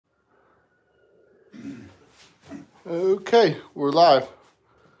Okay, we're live.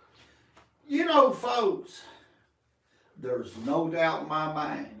 You know, folks, there's no doubt in my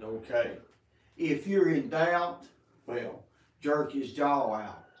mind, okay? If you're in doubt, well, jerk his jaw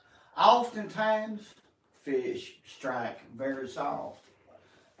out. Oftentimes, fish strike very soft.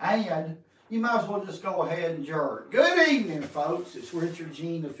 And you might as well just go ahead and jerk. Good evening, folks. It's Richard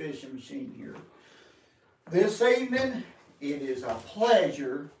Gene, the fishing machine here. This evening, it is a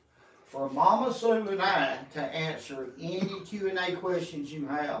pleasure for Mama Sue and I to answer any Q&A questions you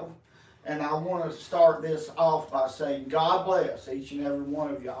have. And I want to start this off by saying God bless each and every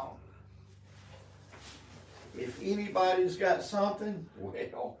one of y'all. If anybody's got something,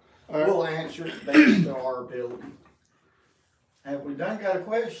 well, we'll answer it based on our ability. Have we done got a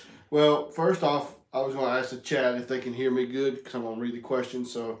question? Well, first off, I was going to ask the chat if they can hear me good because I'm going to read the questions.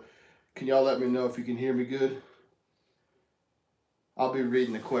 So can y'all let me know if you can hear me good? I'll be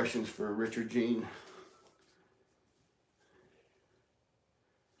reading the questions for Richard Gene.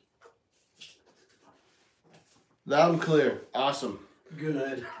 Loud and clear. Awesome.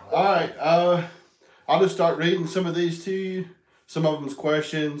 Good. All right. I'll just start reading some of these to you. Some of them's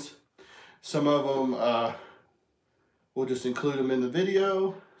questions. Some of them, we'll just include them in the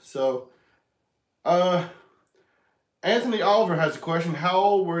video. So, Anthony Oliver has a question. How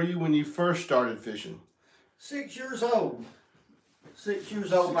old were you when you first started fishing? 6 years old. 6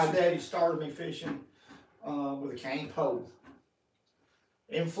 years old, my daddy started me fishing with a cane pole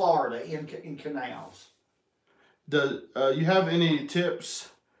in Florida, in canals. Do you have any tips?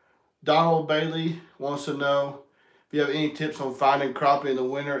 Donald Bailey wants to know if you have any tips on finding crappie in the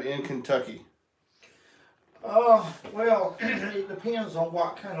winter in Kentucky. Well, it depends on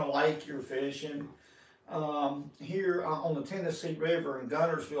what kind of lake you're fishing. Here on the Tennessee River in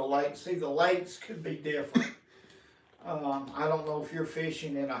Guntersville Lake, see, the lakes could be different. I don't know if you're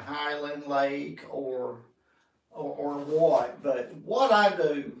fishing in a highland lake or what, but what I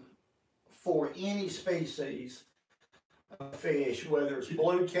do for any species of fish, whether it's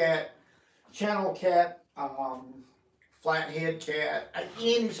blue cat, channel cat, flathead cat,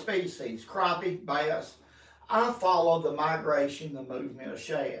 any species, crappie, bass, I follow the migration, the movement of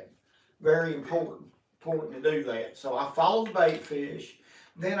shad. Very important to do that. So I follow the bait fish,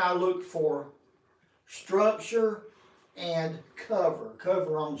 then I look for structure and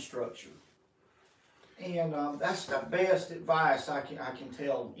cover on structure. And that's the best advice I can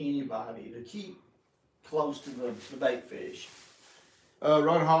tell anybody, to keep close to the bait fish.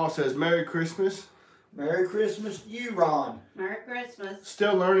 Ron Hall says, Merry Christmas. Merry Christmas to you, Ron. Merry Christmas.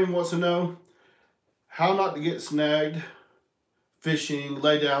 Still Learning wants to know how not to get snagged fishing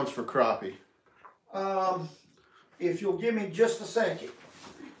laydowns for crappie. If you'll give me just a second.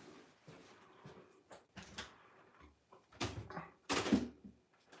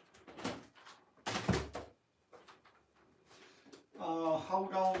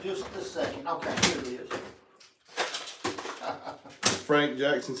 Hold on just a second. Okay, here it is. Frank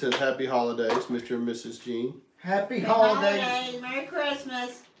Jackson says, Happy Holidays, Mr. and Mrs. Gene. Happy holidays. Merry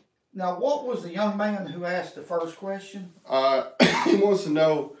Christmas. Now, what was the young man who asked the first question? He wants to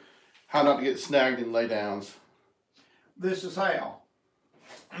know how not to get snagged in laydowns. This is how.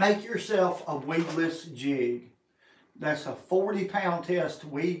 Make yourself a weedless jig. That's a 40-pound test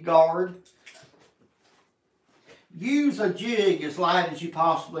weed guard. Use a jig as light as you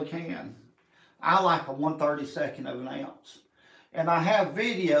possibly can. I like a 1/32 of an ounce. And I have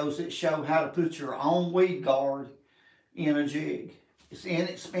videos that show how to put your own weed guard in a jig. It's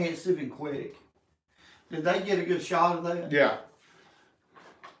inexpensive and quick. Did they get a good shot of that? Yeah.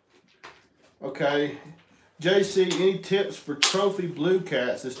 Okay. JC, any tips for trophy blue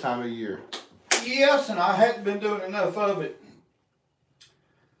cats this time of year? Yes, and I hadn't been doing enough of it.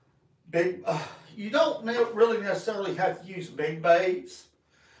 You don't really necessarily have to use big baits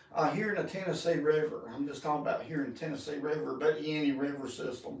here in the Tennessee River. I'm just talking about here in the Tennessee River, but any river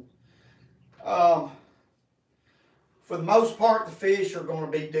system. For the most part, the fish are going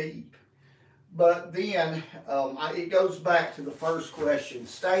to be deep. But then it goes back to the first question.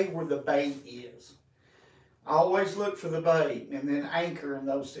 Stay where the bait is. I always look for the bait and then anchor in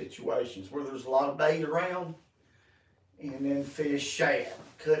those situations where there's a lot of bait around, and then fish shad.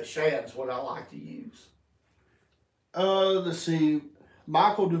 Cut shad's what I like to use. Let's see.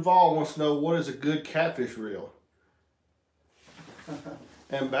 Michael Duvall wants to know, what is a good catfish reel?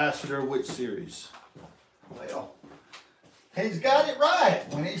 Ambassador, which series? Well, he's got it right.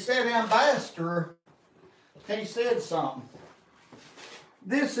 When he said ambassador, he said something.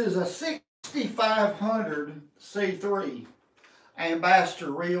 This is a 6500 C3 ambassador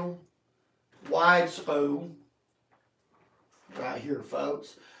reel, wide spool, right here,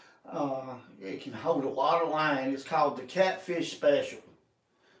 folks. It can hold a lot of line. It's called the Catfish Special.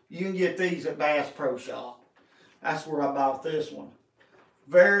 You can get these at Bass Pro Shop. That's where I bought this one.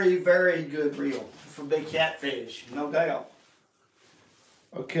 Very, very good reel for big catfish, no doubt.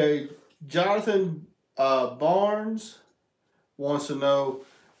 Okay, Jonathan Barnes wants to know,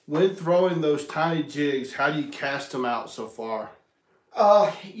 when throwing those tiny jigs, how do you cast them out so far?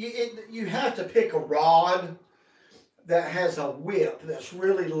 You have to pick a rod that has a whip that's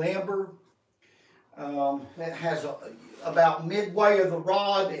really limber. That has about midway of the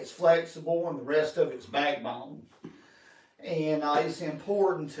rod, it's flexible, and the rest of it's backbone. And it's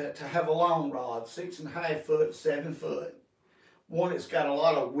important to have a long rod, 6.5 foot, 7 foot. One that's got a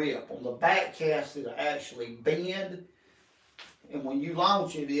lot of whip. On the back cast, it'll actually bend, and when you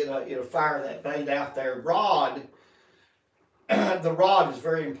launch it, it'll fire that bait out there. Rod, the rod is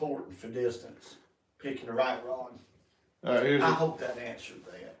very important for distance. Picking the right rod. I hope that answered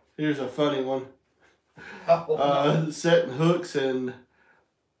that. Here's a funny one. Oh, Setting hooks and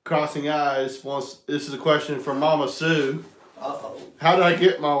crossing eyes. This is a question from Mama Sue. uh-oh. How do I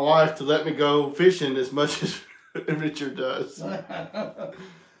get my wife to let me go fishing as much as Richard does? I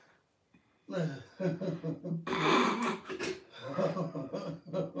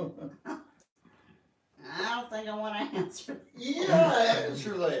don't think I want to answer. Yeah,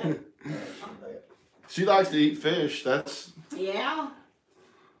 answer that. She likes to eat fish. That's... Yeah.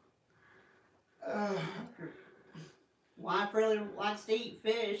 Wife really likes to eat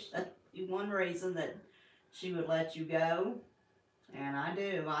fish. That's one reason that she would let you go. And I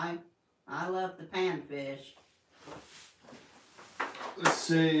do. I love the panfish. Let's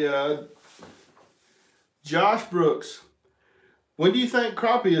see. Josh Brooks. When do you think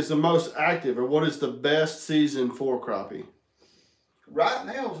crappie is the most active, or what is the best season for crappie? Right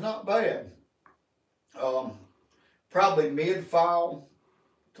now is not bad. Probably mid-fall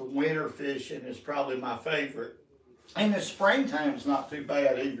to winter fishing is probably my favorite. And the springtime's not too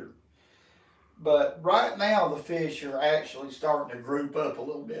bad either. But right now the fish are actually starting to group up a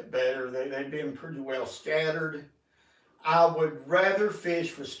little bit better. They've been pretty well scattered. I would rather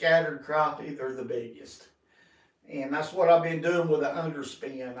fish for scattered crappie. They're the biggest. And that's what I've been doing with the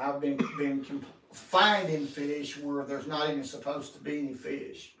underspin. I've been finding fish where there's not even supposed to be any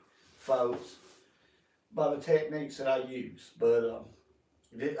fish, folks, by the techniques that I use. But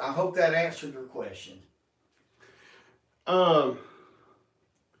I hope that answered your question.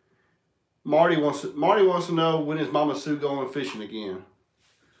 Marty wants to know, when is Mama Sue going fishing again?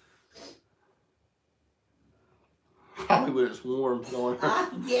 Probably when it's warm going.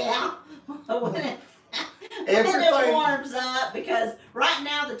 Yeah. When Everything. it warms up, because right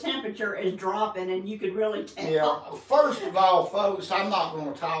now the temperature is dropping and you could really tell. Yeah, first of all, folks, I'm not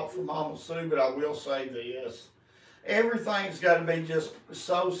going to talk for Mama Sue, but I will say this. Everything's got to be just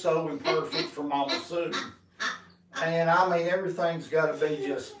so imperfect for Mama Sue. And I mean, everything's got to be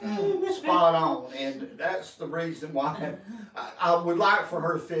just spot on. And that's the reason why I would like for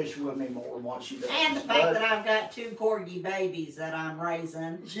her to fish with me more once she does. And the fact that I've got 2 corgi babies that I'm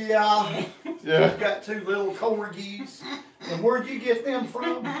raising. Yeah. Yeah. She's got 2 little corgis. And where'd you get them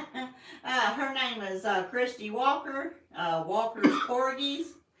from? Her name is Christy Walker, Walker's Corgis.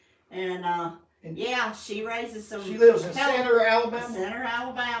 And yeah, she raises some. She lives in Center, Alabama? Center,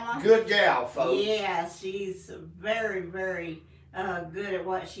 Alabama. Good gal, folks. Yeah, she's very good at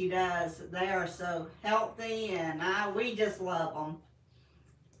what she does. They are so healthy, and we just love them.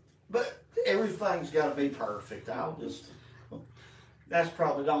 But everything's got to be perfect. That's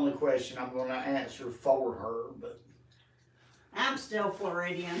probably the only question I'm going to answer for her. But I'm still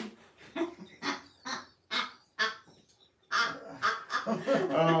Floridian.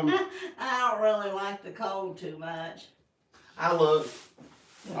 I don't really like the cold too much. I love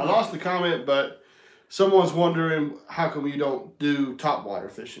it. I lost the comment, but someone's wondering how come you don't do topwater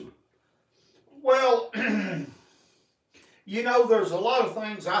fishing. Well, you know, there's a lot of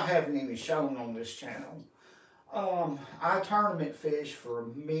things I haven't even shown on this channel. I tournament fish for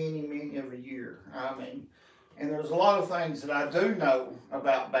many every year. I mean, and there's a lot of things that I do know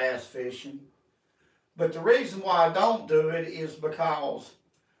about bass fishing. But the reason why I don't do it is because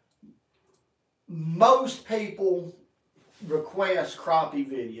most people request crappie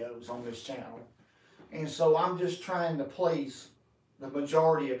videos on this channel. And so I'm just trying to please the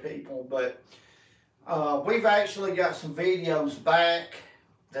majority of people. But we've actually got some videos back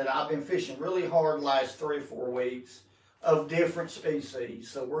that I've been fishing really hard the last 3 or 4 weeks of different species.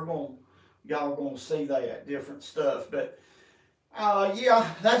 So y'all gonna see that, different stuff. But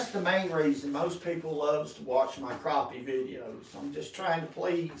yeah, that's the main reason. Most people loves to watch my crappie videos. I'm just trying to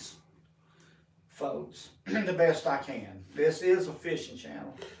please folks the best I can. This is a fishing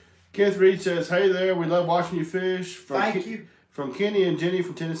channel. Kenneth Reed says, "Hey there, we love watching you fish." Thank you. From Kenny and Jenny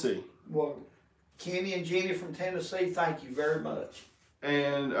from Tennessee. Well, Kenny and Jenny from Tennessee, thank you very much.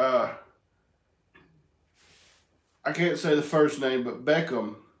 And I can't say the first name, but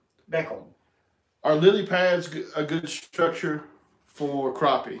Beckham. Beckham. Are lily pads a good structure for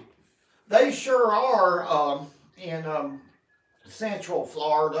crappie? They sure are in Central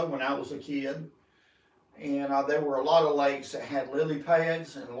Florida when I was a kid. And there were a lot of lakes that had lily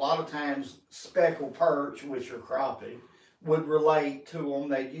pads, and a lot of times speckled perch, which are crappie, would relate to them.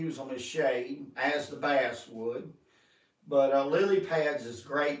 They'd use them as shade, as the bass would. But lily pads is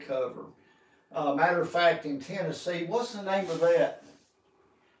great cover. Matter of fact, in Tennessee, what's the name of that?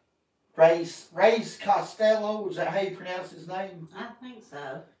 Ray's Costello, is that how you pronounce his name? I think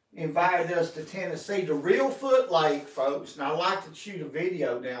so. Invited us to Tennessee, to Reelfoot Lake, folks. And I like to shoot a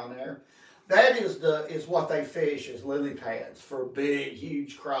video down there. That is what they fish, is lily pads for big,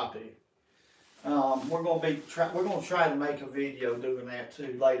 huge crappie. We're gonna try to make a video doing that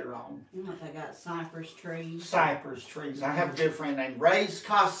too later on. Look, they got cypress trees. Cypress trees. I have a good friend named Ray's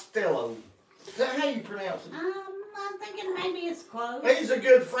Costello. Is that how you pronounce it? I'm thinking maybe it's close. He's a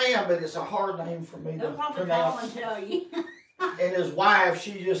good friend, but it's a hard name for me They'll to probably call pronounce. and tell you. And his wife,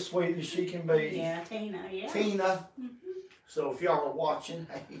 she's just sweet as she can be. Yeah, Tina, yeah. Tina. So if y'all are watching,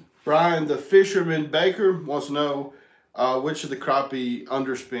 hey. Brian, the fisherman Baker, wants to know which of the crappie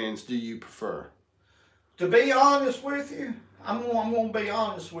underspins do you prefer? To be honest with you, I'm going to be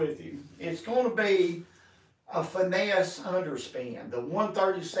honest with you. It's going to be a finesse underspin, the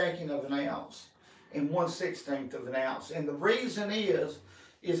 1/32 of an ounce and 1/16 of an ounce. And the reason is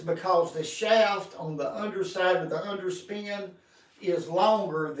because the shaft on the underside of the underspin is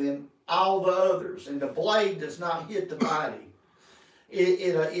longer than all the others, and the blade does not hit the body.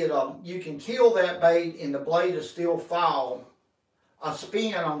 You can kill that bait and the blade will still fall, a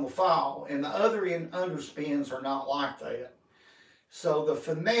spin on the fall, and the other underspins are not like that. So the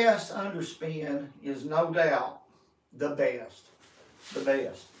finesse underspin is no doubt the best.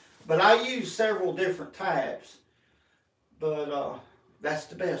 But I use several different types, but that's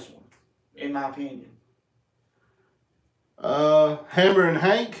the best one, in my opinion. Hammer and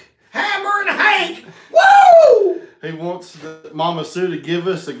Hank. Hammer and Hank! Woo! He wants Mama Sue to give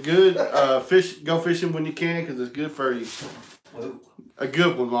us a good go fishing when you can, because it's good for you. Whoa. A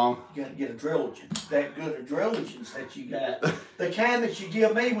good one, Mom. You gotta get a drilligence. That good a drilligence that you got. The kind that you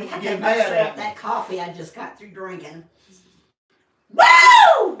give me when you get mad at me. That coffee I just got through drinking.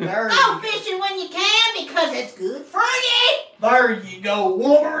 Woo! There Go you fishing when you can because it's good for you. There you go,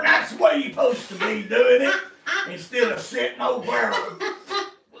 woman. That's the way you're supposed to be doing it. Instead of sitting over there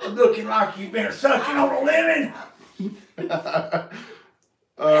looking like you've been sucking on a lemon.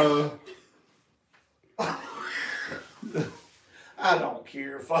 I don't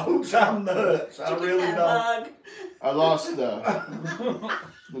care, folks. I'm nuts. I really don't. Bug. I lost the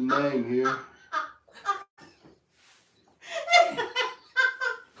name here.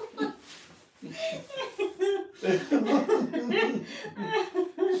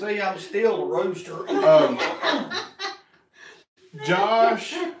 See, I'm still a rooster.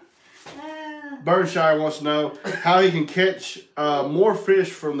 Josh Burnshire wants to know how he can catch more fish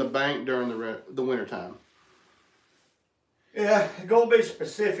from the bank during the winter time. Yeah, going to be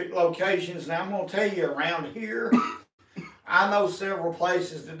specific locations. Now, I'm going to tell you around here, I know several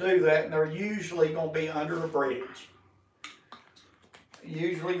places to do that, and they're usually going to be under a bridge.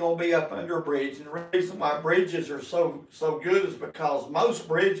 Usually going to be up under a bridge. And the reason why bridges are so good is because most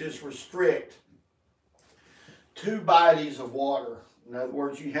bridges restrict 2 bodies of water. In other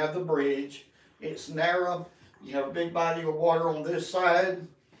words, you have the bridge, it's narrow, you have a big body of water on this side,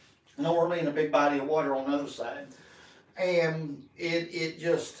 normally, and a big body of water on the other side. And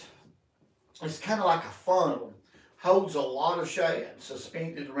it's kind of like a funnel, holds a lot of shad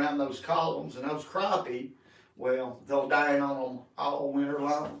suspended around those columns, and those crappie, well, they'll dine on them all winter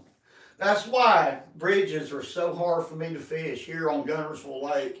long. That's why bridges are so hard for me to fish here on Guntersville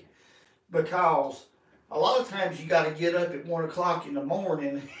Lake, because a lot of times you got to get up at 1 o'clock in the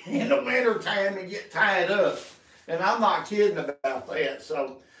morning in the winter time and get tied up. And I'm not kidding about that.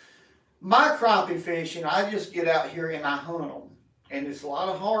 So my crappie fishing, I just get out here and I hunt them. And it's a lot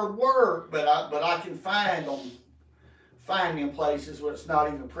of hard work, but I can find them places where it's not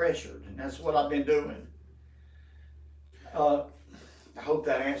even pressured. And that's what I've been doing. I hope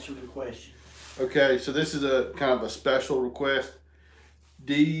that answered the question. Okay, so this is a kind of a special request.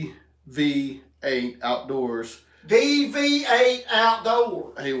 DV8 Outdoors. DV8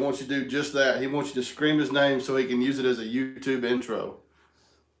 Outdoors. He wants you to do just that. He wants you to scream his name so he can use it as a YouTube intro.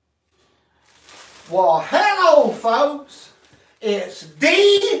 Well, hello, folks. It's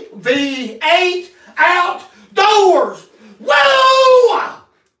DV8 V8 outdoors. Whoa!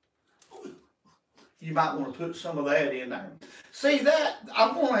 You might want to put some of that in there. See that?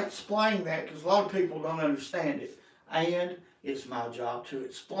 I want to explain that because a lot of people don't understand it. And it's my job to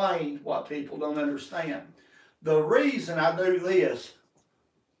explain what people don't understand. The reason I do this,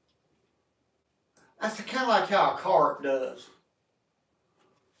 that's kind of like how a cart does.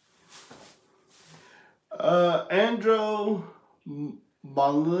 Andro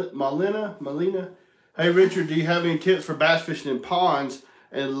Malina. Hey Richard, do you have any tips for bass fishing in ponds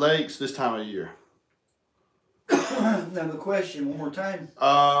and lakes this time of year? Now the question one more time.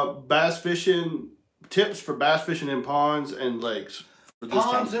 Bass fishing tips for bass fishing in ponds and lakes.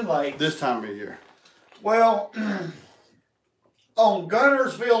 Ponds and lakes. This time of year. Well, on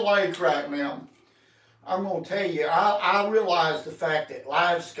Gunnersville Lake right now, I'm going to tell you, I realize the fact that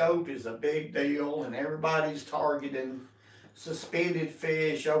live scope is a big deal and everybody's targeting suspended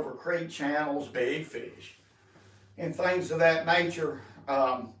fish over creek channels, big fish, and things of that nature.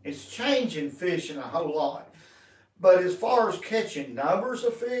 It's changing fishing a whole lot. But as far as catching numbers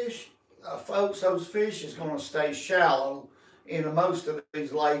of fish, folks, those fish is going to stay shallow in most of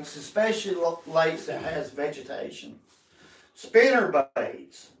these lakes, especially lakes that has vegetation. Spinner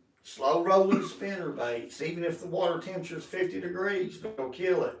baits, slow rolling spinner baits, even if the water temperature is 50 degrees, they'll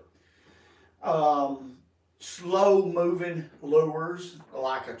kill it. Slow moving lures,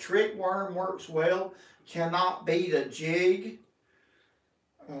 like a trick worm works well, cannot beat a jig.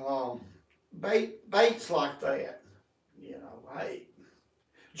 Baits like that, you know, hey.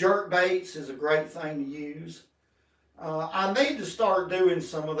 Jerk baits is a great thing to use. I need to start doing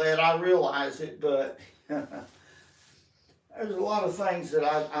some of that. I realize it, but there's a lot of things that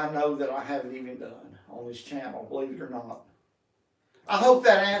I know that I haven't even done on this channel, believe it or not. I hope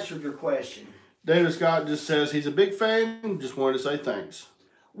that answered your question. David Scott just says he's a big fan. Just wanted to say thanks.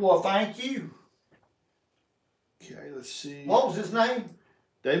 Well, thank you. Okay, let's see. What was his name?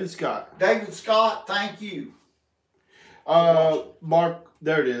 David Scott. David Scott, thank you. Mark,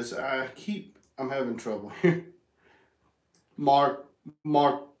 there it is. I'm having trouble here. Marquise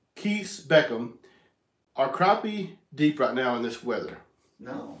Beckham. Are crappie deep right now in this weather?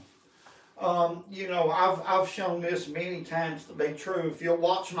 No. You know, I've shown this many times to be true. If you'll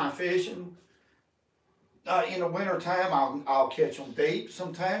watch my fishing, in the wintertime, I'll catch them deep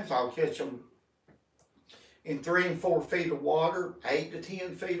sometimes. I'll catch them in 3 and 4 feet of water, 8 to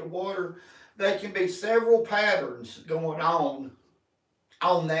 10 feet of water. There can be several patterns going on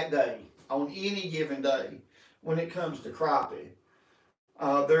that day, on any given day, when it comes to crappie.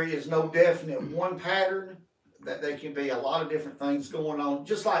 There is no definite one pattern. That there can be a lot of different things going on,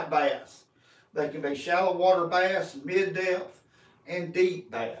 just like bass. They can be shallow water bass, mid-depth, and deep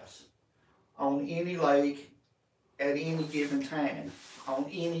bass on any lake at any given time, on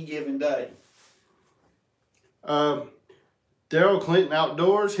any given day. Daryl Clinton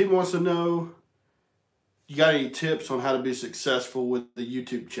Outdoors, he wants to know, you got any tips on how to be successful with the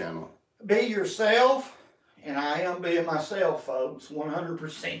YouTube channel? Be yourself, and I am being myself, folks,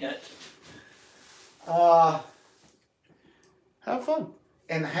 100%. Have fun.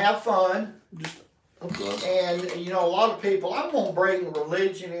 And have fun. And, you know, a lot of people, I'm going to bring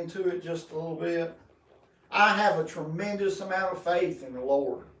religion into it just a little bit. I have a tremendous amount of faith in the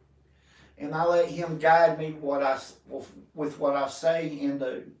Lord. And I let Him guide me with what I say and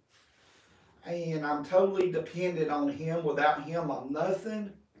do. And I'm totally dependent on Him. Without Him, I'm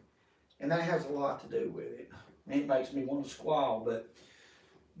nothing. And that has a lot to do with it. It makes me want to squall, but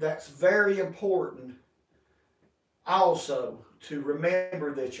that's very important also to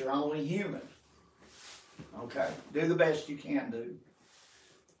remember that you're only human. Okay? Do the best you can do.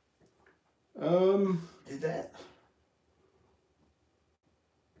 Did that.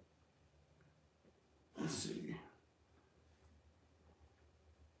 Let's see.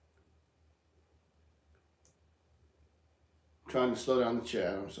 Trying to slow down the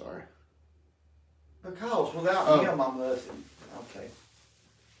chat, I'm sorry. Because without Him, I'm nothing. Okay.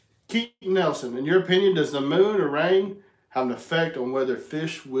 Keaton Nelson, in your opinion, does the moon or rain have an effect on whether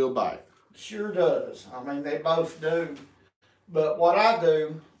fish will bite? Sure does. I mean, they both do. But what I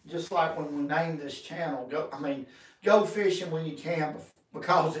do, just like when we named this channel, go fishing when you can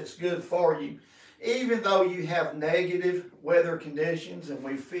because it's good for you. Even though you have negative weather conditions, and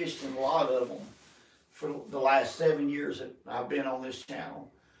we've fished in a lot of them for the last 7 years that I've been on this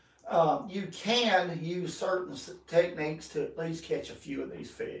channel, you can use certain techniques to at least catch a few of these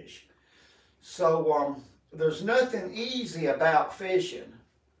fish. So there's nothing easy about fishing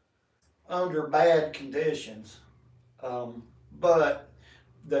under bad conditions, but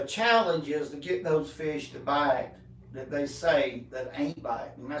the challenge is to get those fish to bite that they say that ain't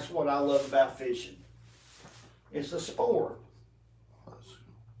biting. And that's what I love about fishing. It's a sport.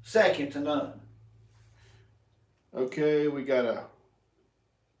 Second to none. Okay, we got a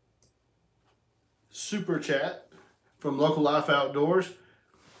super chat from Local Life Outdoors.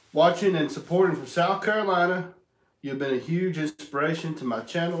 Watching and supporting from South Carolina. You've been a huge inspiration to my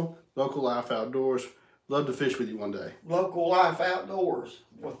channel, Local Life Outdoors. Love to fish with you one day. Local Life Outdoors.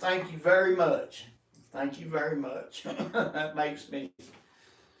 Well, thank you very much. Thank you very much. That makes me.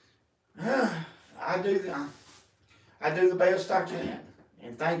 I do the best I can,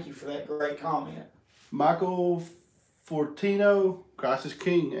 and thank you for that great comment. Michael Fortino, Christ is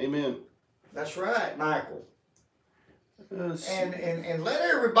King. Amen. That's right, Michael. And let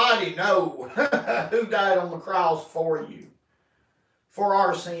everybody know who died on the cross for you, for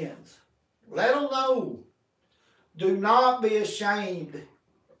our sins. Let them know. Do not be ashamed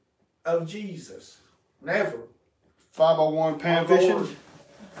of Jesus. Never. 501 Panfishing.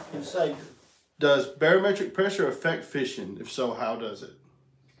 And Savior. Does barometric pressure affect fishing? If so, how does it?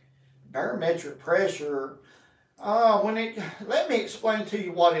 Barometric pressure, let me explain to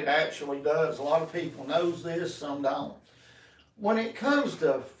you what it actually does. A lot of people knows this, some don't. When it comes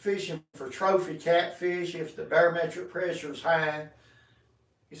to fishing for trophy catfish, if the barometric pressure is high,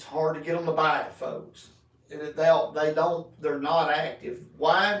 it's hard to get them to bite, folks. They're not active.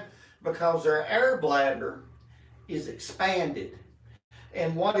 Why? Because their air bladder is expanded.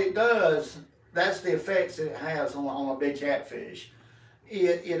 And what it does, that's the effects that it has on a big catfish.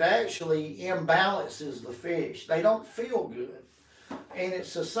 It actually imbalances the fish. They don't feel good. And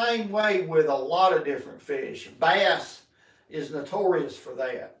it's the same way with a lot of different fish. Bass is notorious for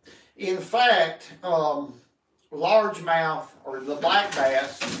that. In fact, largemouth or the black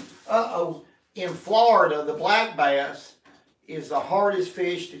bass, in Florida, the black bass is the hardest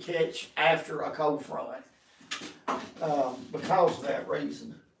fish to catch after a cold front because of that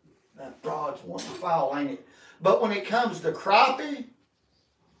reason. That rod's one foul, ain't it? But when it comes to crappie,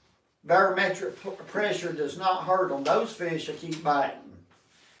 barometric pressure does not hurt them. Those fish will keep biting.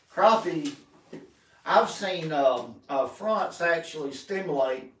 Crappie, I've seen fronts actually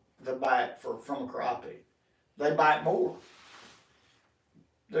stimulate the bite from a crappie. They bite more.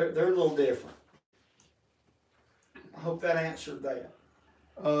 They're a little different. I hope that answered that.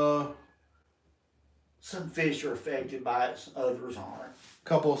 Some fish are affected by it, others aren't.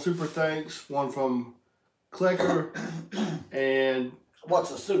 Couple of super thanks. One from Clicker, and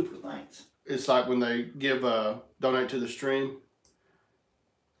what's a super thanks? It's like when they give donate to the stream.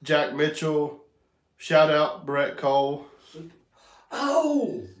 Jack Mitchell, shout out Barrett Cole.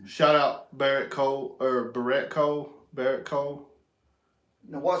 Oh! Shout out Barrett Cole or Barrett Cole. Barrett Cole.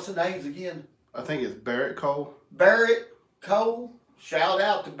 Now what's the names again? I think it's Barrett Cole. Barrett Cole. Shout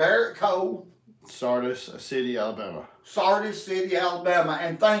out to Barrett Cole. Sardis City, Alabama. Sardis City, Alabama,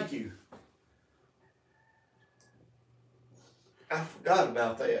 and thank you. I forgot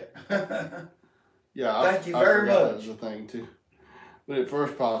about that. Yeah, thank you very much. That was a thing too. When it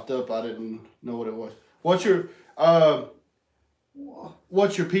first popped up, I didn't know what it was. What's your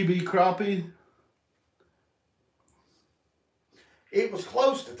PB crappie? It was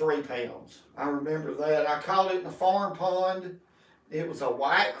close to 3 pounds. I remember that. I caught it in a farm pond. It was a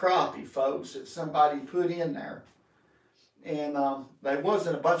white crappie, folks, that somebody put in there. And there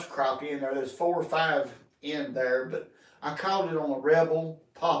wasn't a bunch of crappie in there. There's 4 or 5 in there, but I caught it on a Rebel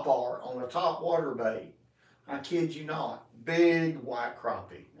Popar on a top water bait. I kid you not. Big white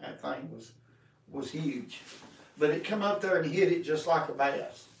crappie. That thing was huge. But it come up there and hit it just like a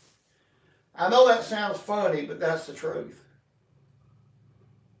bass. I know that sounds funny, but that's the truth.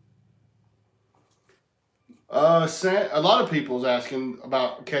 A lot of people's asking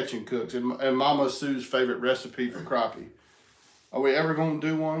about catch and cooks and Mama Sue's favorite recipe for crappie. Are we ever going to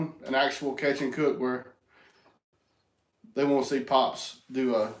do one, an actual catch and cook where they want to see Pops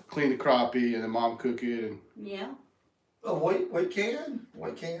do clean the crappie and then Mom cook it? And yeah. Oh, we can.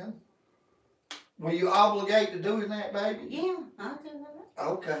 We can. Will you obligate to doing that, baby? Yeah, I'll do that.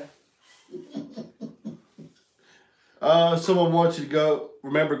 Okay. Someone wants you to go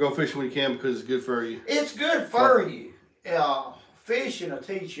fishing when you can because it's good for you. It's good for you. Fishing will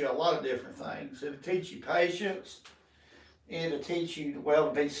teach you a lot of different things. It'll teach you patience. It'll teach you,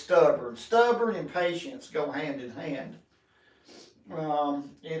 to be stubborn. Stubborn and patience go hand in hand.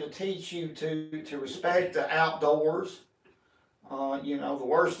 It'll teach you to respect the outdoors. The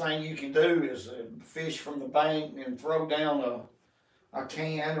worst thing you can do is fish from the bank and throw down a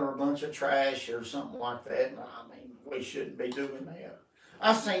can or a bunch of trash or something like that. I mean, we shouldn't be doing that.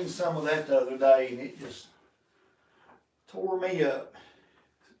 I seen some of that the other day and it just tore me up.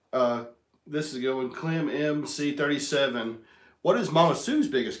 This is a good one. Clem MC37. What is Mama Sue's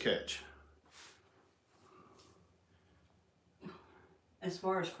biggest catch? As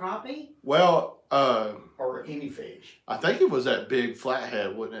far as crappie? Well, or any fish. I think it was that big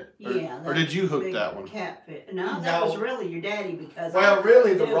flathead, wasn't it? Or, Yeah. Or did you hook big that one? Catfish. No, that was really your daddy because. Well,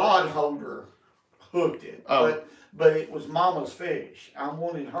 really, the rod holder hooked it, but it was Mama's fish. I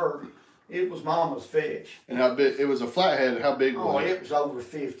wanted her. It was Mama's fish. And how big? It was a flathead. How big Oh, was it? it was over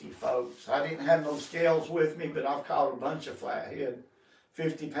 50, folks. I didn't have no scales with me, but I've caught a bunch of flathead,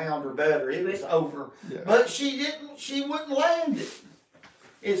 50-pound or better. It was over, but she didn't. She wouldn't land it.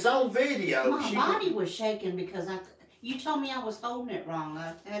 It's on video. My body was shaking because you told me I was holding it wrong.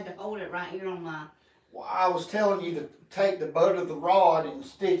 I had to hold it right here on my. Well, I was telling you to take the butt of the rod and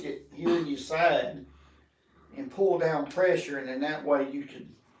stick it here in your side and pull down pressure, and in that way you could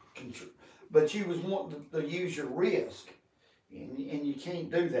control. But you was wanting to use your wrist, and you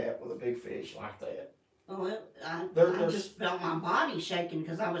can't do that with a big fish like that. Oh, I just felt my body shaking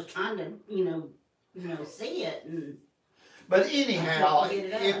because I was trying to, see it and. But anyhow,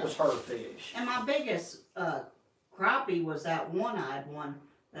 it was her fish. And my biggest crappie was that one-eyed one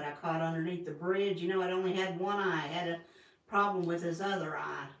that I caught underneath the bridge. It only had one eye. It had a problem with his other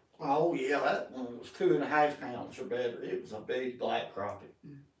eye. Oh, yeah, that one was 2.5 pounds or better. It was a big black crappie.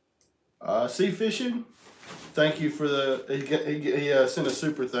 Sea fishing. Thank you for he sent a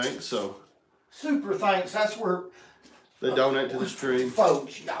super thanks. So super thanks. That's where they donate to the stream.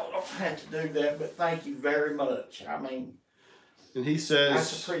 Folks, y'all don't have to do that, but thank you very much. I mean. And he says...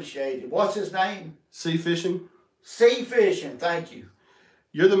 That's appreciated. What's his name? Sea Fishing. Sea Fishing, thank you.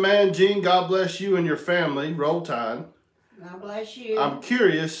 You're the man, Gene. God bless you and your family. Roll Tide. God bless you. I'm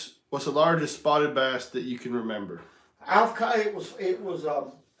curious, what's the largest spotted bass that you can remember? It was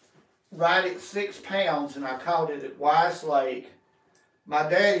right at 6 pounds, and I caught it at Weiss Lake. My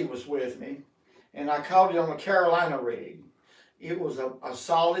daddy was with me, and I caught it on a Carolina rig. It was a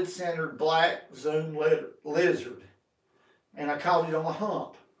solid centered black Zoom lizard. And I caught it on a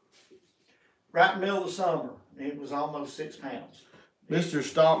hump. Right in the middle of the summer. It was almost 6 pounds. Mr.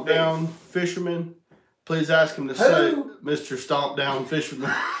 Stomp Down Fisherman, please ask him to say, Mr. Stomp Down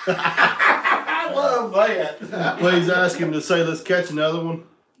Fisherman. I love that. Please ask him to say, let's catch another one.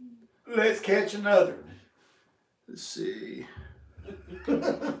 Let's catch another one. Let's see.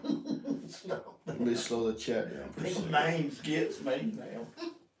 Let me slow the chat down for a second. Names gets me now.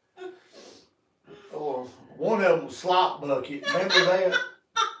 Oh, one of them was Slop Bucket. Remember that?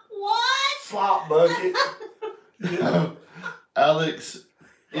 What? Slop Bucket. Yeah. Alex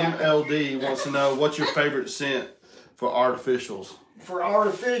MLD wants to know, what's your favorite scent for artificials? For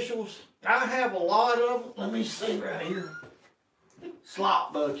artificials, I have a lot of them. Let me see right here.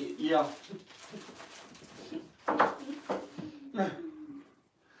 Slop Bucket, yeah.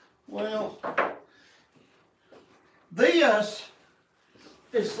 Well, this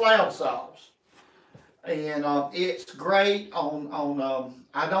is slab sauce. And it's great on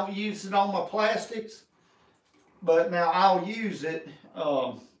I don't use it on my plastics, but now I'll use it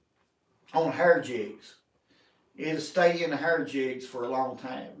on hair jigs. It'll stay in the hair jigs for a long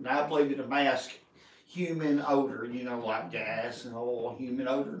time. And I believe it'll mask human odor, like gas and oil, human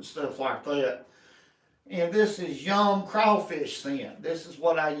odor and stuff like that. And this is Yum crawfish scent. This is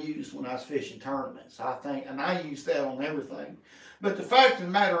what I used when I was fishing tournaments, I think, and I use that on everything. But the fact of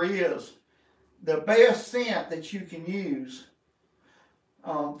the matter is, the best scent that you can use,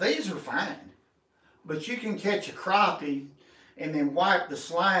 these are fine, but you can catch a crappie and then wipe the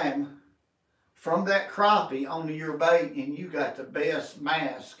slime from that crappie onto your bait, and you got the best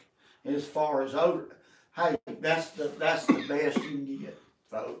mask as far as odor. Hey, that's the best you can get,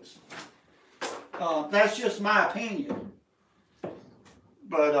 folks. That's just my opinion.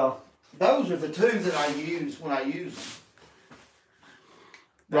 But those are the two that I use when I use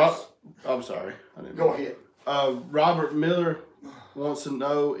them. I'm sorry. Go ahead. Robert Miller wants to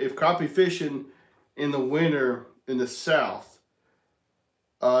know if crappie fishing in the winter in the south,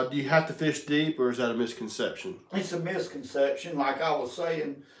 do you have to fish deep, or is that a misconception? It's a misconception. Like I was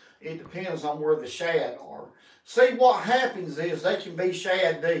saying, it depends on where the shad are. See, what happens is they can be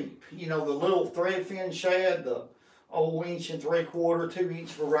shad deep. The little threadfin shad, the old 1 3/4, 2 inch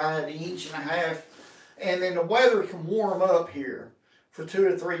variety, 1.5 inches. And then the weather can warm up here for 2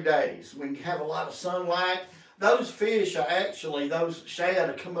 or 3 days. We can have a lot of sunlight. Those fish are actually, those shad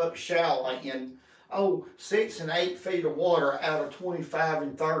will come up shallow in 6 and 8 feet of water out of 25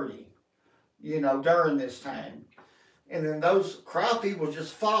 and 30, during this time. And then those crappie will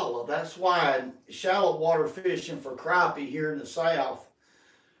just follow. That's why shallow water fishing for crappie here in the south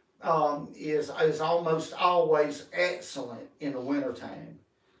is almost always excellent in the wintertime.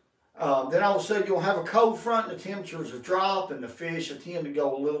 Then all of a sudden you'll have a cold front and the temperatures will drop and the fish will tend to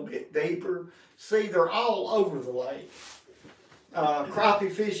go a little bit deeper. See, they're all over the lake.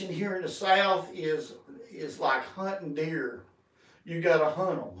 Crappie fishing here in the south is like hunting deer. You got to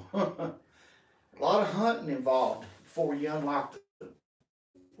hunt them. A lot of hunting involved before you unlock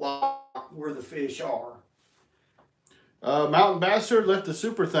where the fish are. Mountain Bastard left a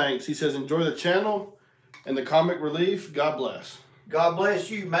super thanks. He says, enjoy the channel and the comic relief. God bless. God bless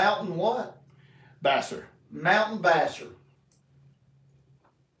you, Mountain what? Basser. Mountain Basser.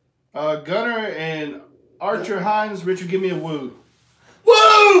 Gunner and Archer Hines, Richard, give me a woo.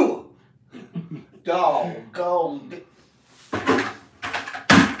 Woo! Doggone.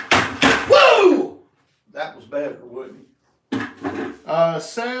 Woo! That was better, wouldn't it?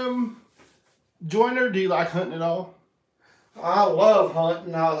 Sam Joyner, do you like hunting at all? I love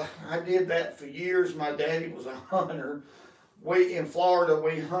hunting. I did that for years. My daddy was a hunter. In Florida,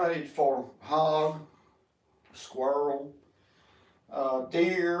 we hunted for hog, squirrel,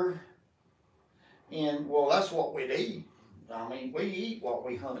 deer, and well, that's what we'd eat. I mean, we eat what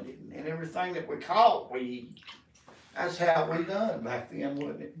we hunted, and everything that we caught, we eat. That's how we done back then,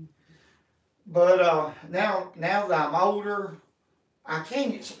 wasn't it? But now that I'm older, I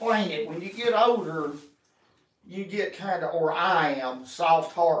can't explain it. When you get older, you get kind of, or I am,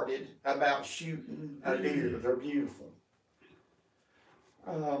 soft-hearted about shooting a deer. They're beautiful.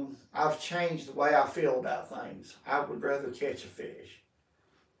 I've changed the way I feel about things. I would rather catch a fish.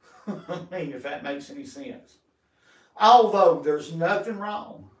 I mean, if that makes any sense. Although there's nothing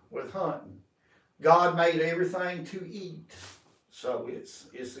wrong with hunting. God made everything to eat. So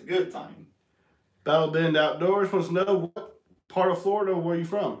it's a good thing. Battle Bend Outdoors wants to know what part of Florida were you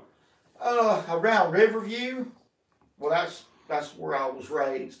from? Around Riverview. Well, that's where I was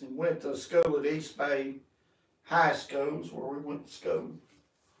raised and went to school at East Bay High Schools where we went to school.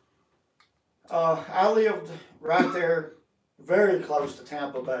 I lived right there, very close to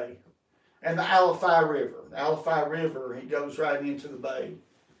Tampa Bay, and the Alafai River. The Alafai River, it goes right into the bay.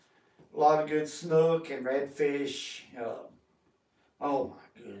 A lot of good snook and redfish. Oh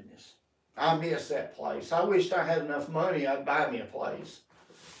my goodness, I miss that place. I wished I had enough money. I'd buy me a place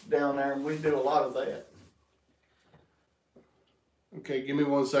down there, and we'd do a lot of that. Okay, give me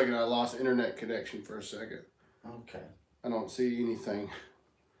 1 second. I lost internet connection for a second. Okay. I don't see anything.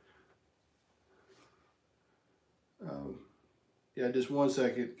 Yeah, just 1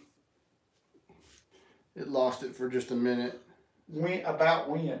 second. It lost it for just a minute. About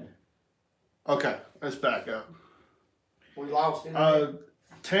when? Okay, let's back up. We lost it.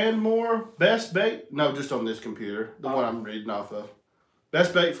 Tanmore, best bait? No, just on this computer. The one I'm reading off of.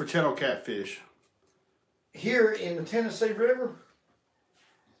 Best bait for channel catfish. Here in the Tennessee River?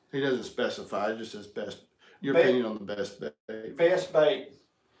 He doesn't specify, it just says best. Your opinion on the best bait. Best bait.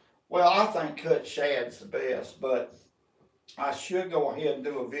 Well, I think cut shad's the best, but I should go ahead and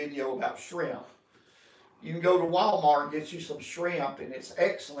do a video about shrimp. You can go to Walmart and get you some shrimp, and it's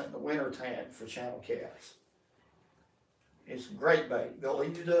excellent in the wintertime for channel cats. It's a great bait. They'll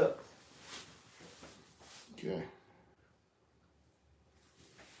eat it up. Okay.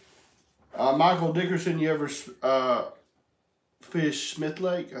 Michael Dickerson, you ever fish Smith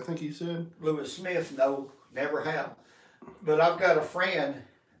Lake, I think he said? Lewis Smith, no, never have. But I've got a friend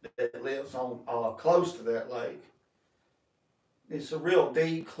that lives on close to that lake. It's a real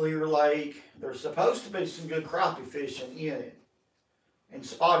deep, clear lake. There's supposed to be some good crappie fishing in it, and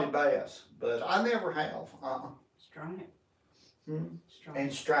spotted bass, but I never have. Strike. Strike.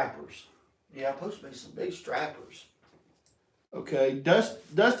 And strappers. Yeah, supposed to be some big strappers. Okay,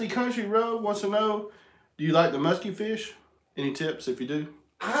 Dusty Country Road wants to know, do you like the musky fish? Any tips if you do?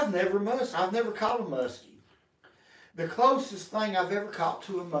 I've never caught a muskie. The closest thing I've ever caught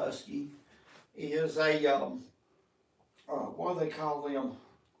to a muskie is a what do they call them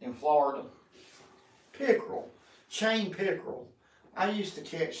in Florida? Pickerel, chain pickerel. I used to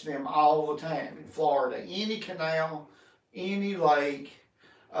catch them all the time in Florida. Any canal, any lake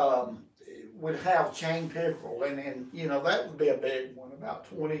would have chain pickerel, and you know, that would be a big one, about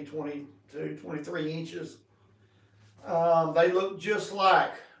 20, 22, 23 inches. They look just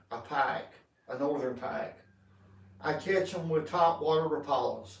like a pike, a northern pike. I catch them with topwater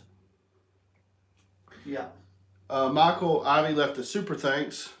Rapalas. Yeah. Michael Ivy left a super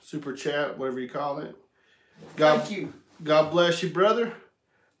thanks, super chat, whatever you call it. Thank you. God bless you, brother.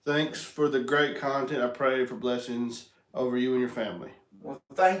 Thanks for the great content. I pray for blessings over you and your family. Well,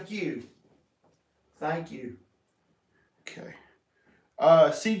 thank you. Thank you. Okay.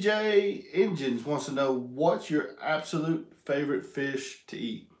 CJ Engines wants to know, what's your absolute favorite fish to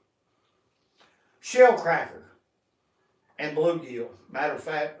eat? Shellcracker. and bluegill. Matter of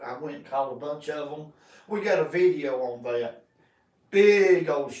fact, I went and caught a bunch of them. We got a video on that. Big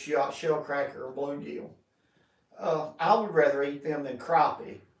old shellcracker and bluegill. I would rather eat them than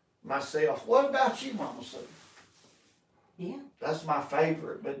crappie myself. What about you, Mama Sue? Yeah. That's my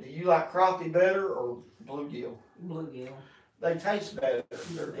favorite. But do you like crappie better or bluegill? Bluegill. They taste better.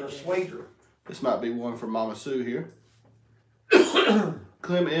 They're sweeter. This might be one for Mama Sue here.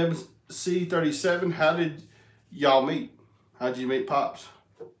 Clem MC37, how did y'all meet? How'd you meet Pops?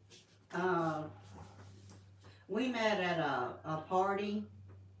 We met at a party,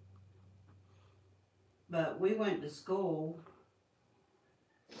 but we went to school.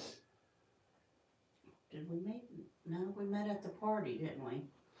 Did we meet? No, we met at the party, didn't we?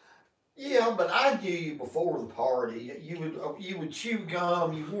 Yeah, but I knew you before the party. You would chew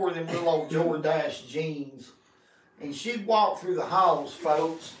gum. You wore them little old Jordache jeans, and she'd walk through the halls,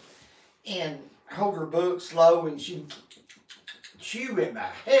 folks, and hold her book slow, and she'd chewing the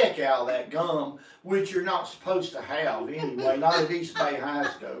heck out of that gum, which you're not supposed to have anyway, not at East Bay High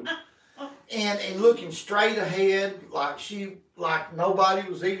School. And looking straight ahead like nobody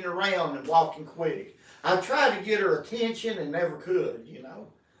was even around and walking quick. I tried to get her attention and never could, you know.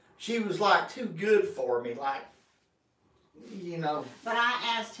 She was like too good for me, like, you know. But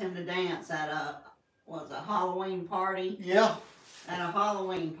I asked him to dance at a Halloween party. Yeah. At a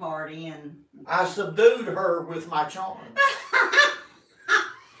Halloween party, and I subdued her with my charms.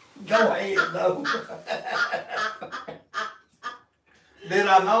 Go ahead, though. Did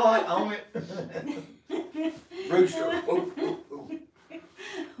I not own it? Rooster. Ooh, ooh, ooh.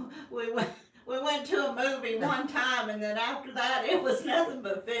 We went to a movie one time, and then after that, it was nothing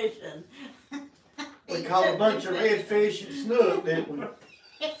but fishing. We caught a bunch of redfish and snook, didn't we?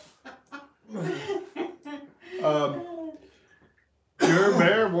 Your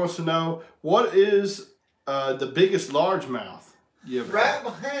Bear wants to know, what is the biggest largemouth you ever Right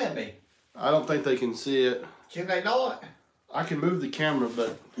behind me. I don't think they can see it. Can they not? I can move the camera,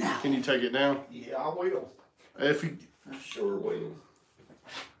 but can you take it down? Yeah, I will. If you, I sure will.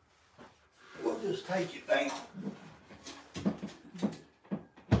 We'll just take it down.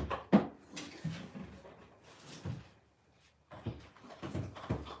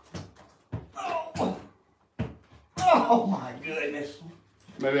 Oh, oh my goodness.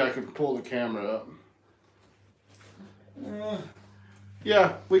 maybe I can pull the camera up.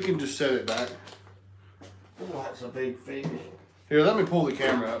 Yeah, we can just set it back. Oh, that's a big fish. Here, let me pull the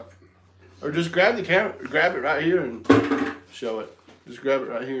camera up. Or just grab the camera, grab it right here and show it. Just grab it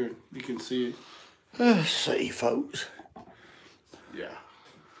right here and you can see it. Let's see, folks. Yeah.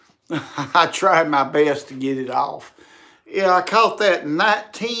 I tried my best to get it off. Yeah, I caught that in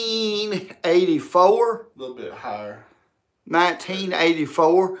 1984. A little bit higher.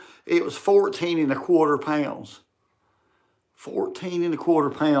 1984. It was 14 1/4 pounds. 14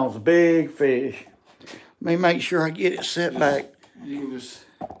 1/4 pounds. Big fish. Let me make sure I get it set back. You can just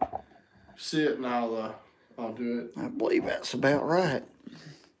sit and I'll do it. I believe that's about right.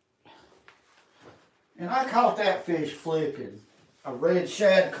 And I caught that fish flipping. A red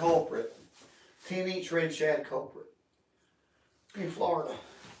shad culprit. 10-inch red shad culprit. In Florida.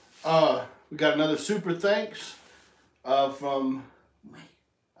 We got another super thanks from,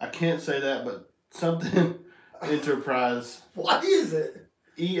 I can't say that, but something Enterprise. What is it?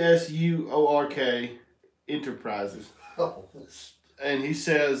 ESUORK Enterprises. Oh. And he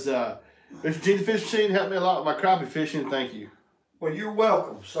says, Mr. Gene the Fish Machine helped me a lot with my crappie fishing. Thank you. Well, you're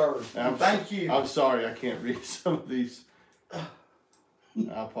welcome, sir. Thank you. I'm sorry I can't read some of these.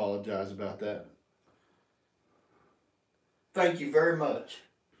 I apologize about that. Thank you very much.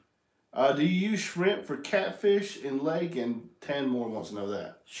 Do you use shrimp for catfish in lake? And Tanmore wants to know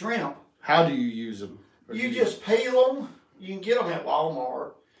that. Shrimp. How do you use them? You just peel them. You can get them at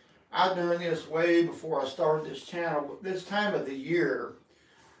Walmart. I've done this way before I started this channel. This time of the year,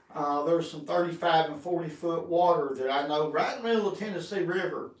 there's some 35 and 40 foot water that I know right in the middle of the Tennessee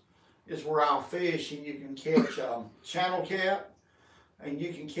River is where I'll fish, and you can catch channel cat and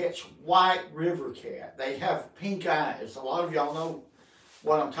you can catch white river cat. They have pink eyes. A lot of y'all know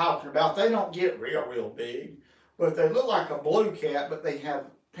what I'm talking about. They don't get real big, but they look like a blue cat, but they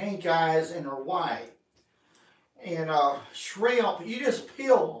have pink eyes and are white. And shrimp, you just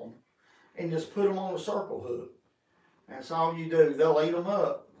peel them and just put them on a circle hook. That's all you do. They'll eat them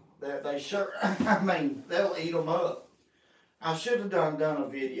up. They sure, I mean, they'll eat them up. I should have done a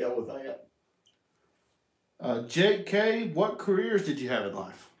video with that. Jake K, what careers did you have in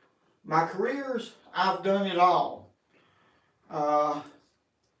life? My careers, I've done it all.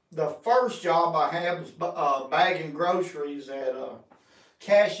 The first job I had was bagging groceries at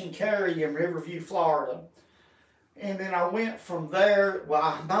Cash and Carry in Riverview, Florida. And then I went from there, well,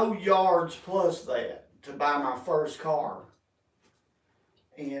 I know yards plus that to buy my first car.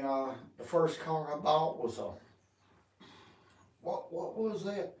 And the first car I bought was a, what was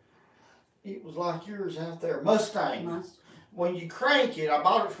that? It was like yours out there, Mustang. When you crank it, I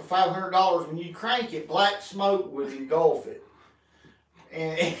bought it for $500. When you crank it, black smoke would engulf it.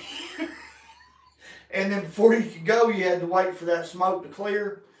 And, and then before you could go, you had to wait for that smoke to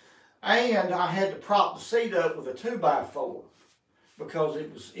clear. And I had to prop the seat up with a 2x4 because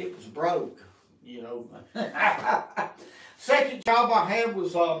it was broke, you know. Second job I had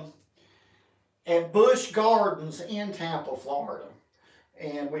was at Busch Gardens in Tampa, Florida.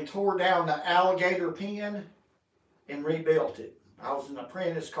 And we tore down the alligator pen and rebuilt it. I was an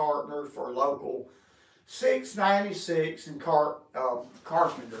apprentice carpenter for a local 696 and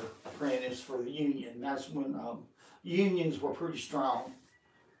carpenter apprentice for the union. That's when unions were pretty strong.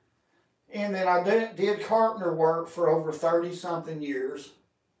 And then I did carpenter work for over 30-something years.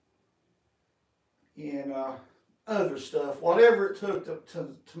 And other stuff, whatever it took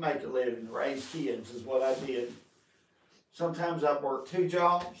to make a living, to raise kids is what I did. Sometimes I'd work 2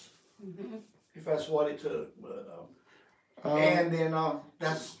 jobs, if that's what it took. But and then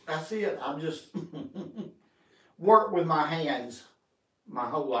that's it. I'm just work with my hands my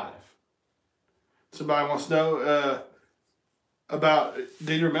whole life. Somebody wants to know about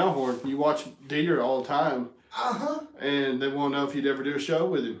Dieter Melhorn. You watch Dieter all the time. And they want to know if you'd ever do a show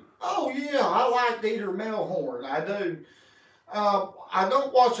with him. Oh, yeah. I like Dieter Melhorn. I do. I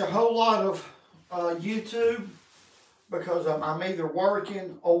don't watch a whole lot of YouTube because I'm either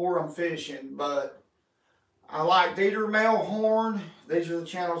working or I'm fishing. But I like Dieter Melhorn. These are the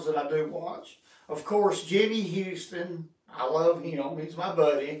channels that I do watch. Of course, Jimmy Houston. I love him. He's my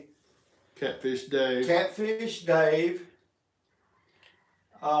buddy. Catfish Dave. Catfish Dave.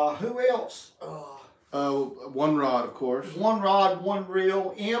 Who else? One Rod, of course. One Rod, One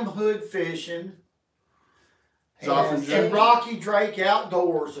Reel. M. Hood Fishing. And Rocky Drake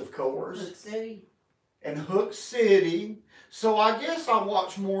Outdoors, of course. Hook City. And Hook City. So I guess I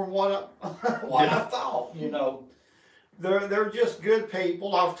watch more than what I thought, you know. They're just good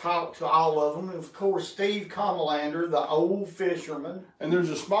people. I've talked to all of them. And of course, Steve Comalander, the old fisherman. And there's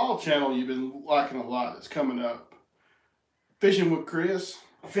a small channel you've been liking a lot that's coming up. Fishing with Chris.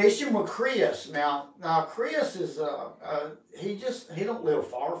 Fishing with Chris. Now Chris is he don't live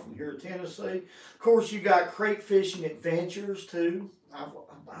far from here, Tennessee. Of course, you got Creek Fishing Adventures too. I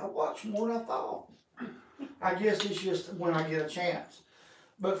watch more than I thought. I guess it's just when I get a chance.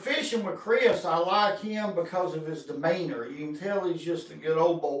 But Fishing with Chris, I like him because of his demeanor. You can tell he's just a good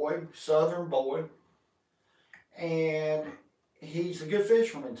old boy, southern boy. And he's a good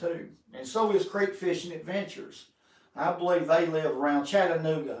fisherman too. And so is Creek Fishing Adventures. I believe they live around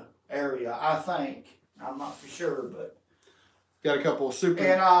Chattanooga area, I think. I'm not for sure, but. Got a couple of super.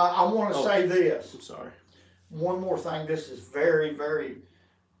 And I want to say this. I'm sorry. One more thing. This is very, very.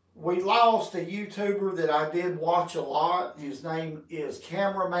 We lost a YouTuber that I did watch a lot. His name is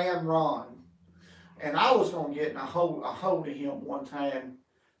Cameraman Ron. And I was going to get a hold of him one time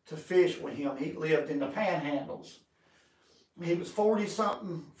to fish with him. He lived in the Panhandles. He was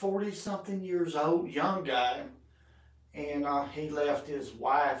 40-something years old, young guy. And he left his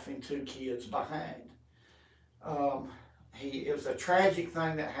wife and 2 kids behind. It was a tragic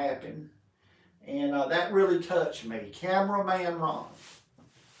thing that happened. And that really touched me. Cameraman Ron.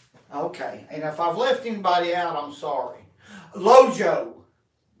 Okay, and if I've left anybody out, I'm sorry. Lojo.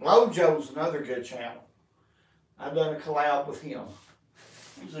 Lojo's another good channel. I've done a collab with him.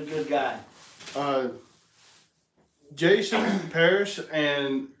 He's a good guy. Jason Parrish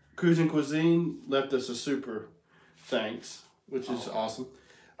and Cruising Cuisine left us a super thanks, which is awesome.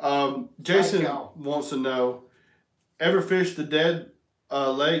 Jason wants to know, ever fished the dead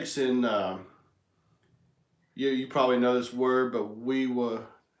lakes in, you probably know this word, but we were...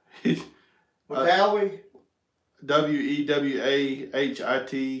 Wedawi? Wewahitchka.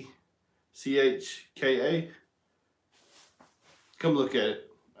 Come look at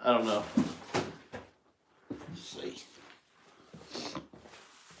it. I don't know. Let's see.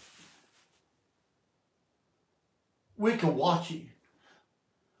 Wikawachi.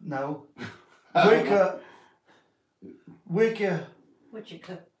 No. Wichita.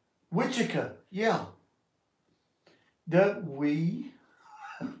 Yeah.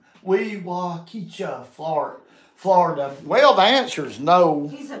 Weewakitcha, Florida. Well, the answer is no.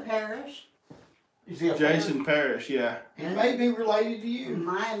 He's a parish. Is he a Jason Parrish, yeah. He may be related to you.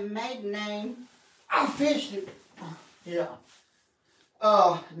 My maiden name. I fished it. Yeah.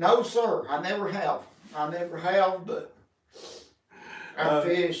 No, sir. I never have. But I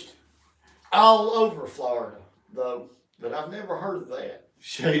fished all over Florida. though, but I've never heard of that.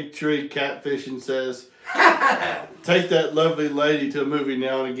 Shade Tree Catfishing says, take that lovely lady to a movie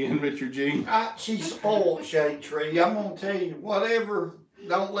now and again, Richard G. She's spoiled, Shade Tree. I'm going to tell you, whatever,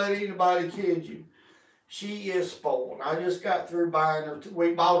 don't let anybody kid you. She is spoiled. I just got through buying her,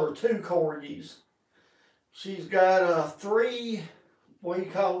 we bought her 2 corgis. She's got 3, what do you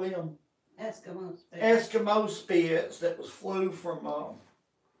call them? Eskimo Spitz. Eskimo Spitz that was flew from,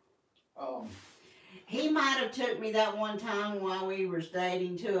 He might have took me that one time while we were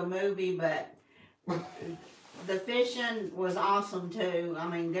dating to a movie, but the fishing was awesome too. I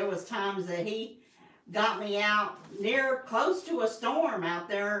mean, there was times that he got me out close to a storm out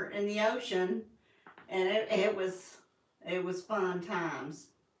there in the ocean, and it was fun times.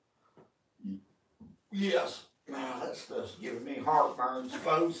 Yes. Now that stuff's giving me heartburns,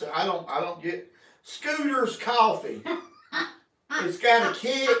 folks. I don't get Scooter's coffee. It's got a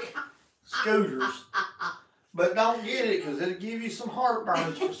kick. Scooters. But don't get it because it'll give you some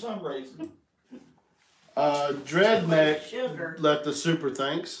heartburns for some reason. Dreadneck left the super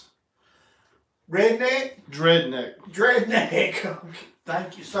thanks. Redneck? Dreadneck. Dreadneck.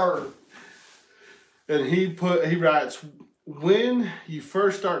 Thank you, sir. And he writes, when you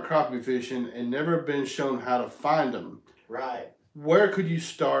first start crappie fishing and never been shown how to find them, right? Where could you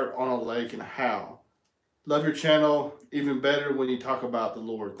start on a lake and how? Love your channel. Even better when you talk about the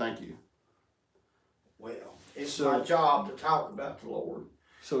Lord. Thank you. Well, it's my job to talk about the Lord.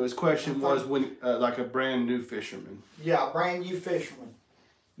 So his question was, when like a brand new fisherman. Yeah, brand new fisherman.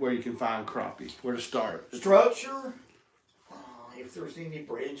 Where you can find crappie. Where to start. Structure. If there's any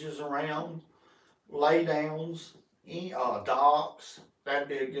bridges around. Lay downs. Any docks. That'd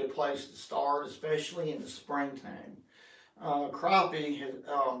be a good place to start, especially in the springtime. Crappie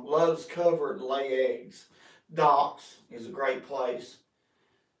loves cover to lay eggs. Docks is a great place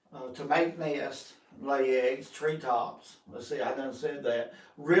to make nests, lay eggs, treetops. Let's see, I done said that.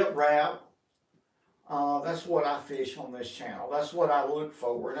 Riprap. That's what I fish on this channel. That's what I look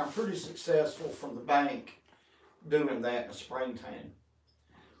for. And I'm pretty successful from the bank doing that in the springtime.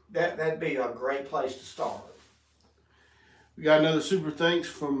 That'd be a great place to start. We got another super thanks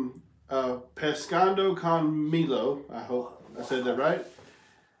from Pescando con Milo. I hope I said that right.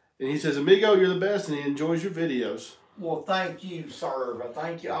 And he says, amigo, you're the best, and he enjoys your videos. Well, thank you, sir.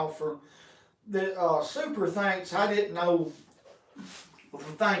 Thank y'all for the super thanks. I didn't know.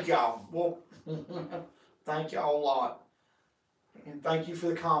 Thank y'all. Well, thank y'all a lot. And thank you for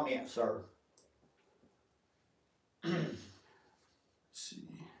the comment, sir. Let's see.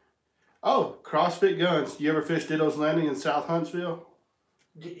 Oh, CrossFit Guns. You ever fish Ditto's Landing in South Huntsville?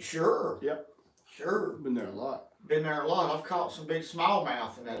 Sure. Yep. Sure. Been there a lot. Been there a lot. I've caught some big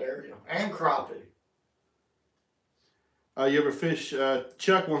smallmouth in that area. And crappie. You ever fish,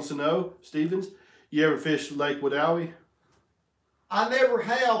 Chuck wants to know, Stevens, you ever fish Lake Wedowee? I never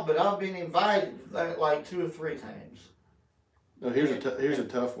have, but I've been invited like 2 or 3 times. No, here's a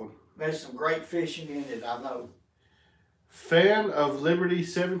tough one. There's some great fishing in it, I know. Fan of Liberty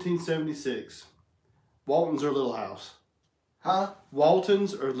 1776. Walton's or Little House? Huh?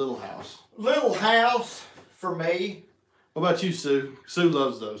 Walton's or Little House? Little House for me. What about you, Sue? Sue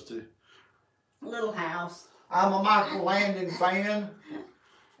loves those two. Little House. I'm a Michael Landon fan,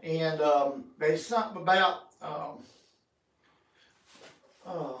 and there's something about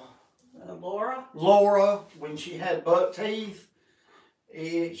Laura, when she had buck teeth,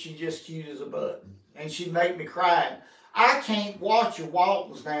 she just cute as a button, and she'd make me cry. I can't watch your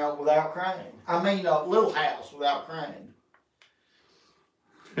Waltons now without crying. I mean, Little House without crying.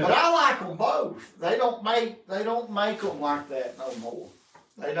 But I like them both. They don't make them like that no more.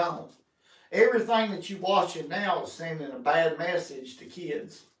 They don't. Everything that you're watching now is sending a bad message to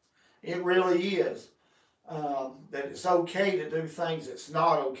kids. It really is. That it's okay to do things it's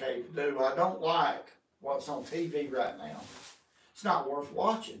not okay to do. I don't like what's on TV right now. It's not worth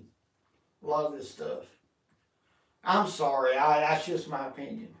watching. A lot of this stuff. I'm sorry. That's just my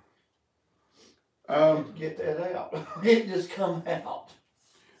opinion. Get that out. It just come out.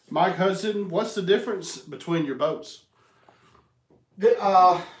 Mike Hudson, what's the difference between your boats?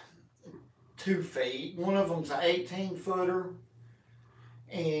 2 feet. One of them's an 18-footer.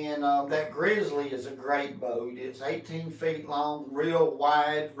 And that Grizzly is a great boat. It's 18 feet long, real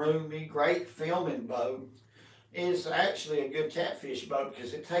wide, roomy, great filming boat. It's actually a good catfish boat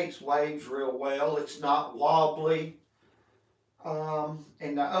because it takes waves real well. It's not wobbly.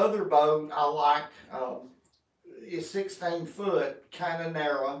 And the other boat I like is 16 foot, kind of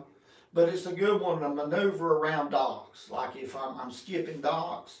narrow. But it's a good one to maneuver around docks. Like if I'm skipping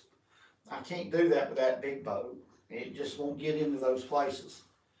docks, I can't do that with that big boat. It just won't get into those places.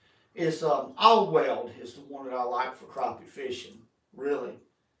 It's all weld is the one that I like for crappie fishing, really.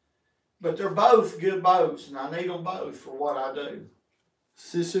 But they're both good boats, and I need them both for what I do.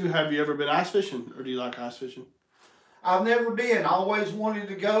 Sisu, have you ever been ice fishing, or do you like ice fishing? I've never been. I always wanted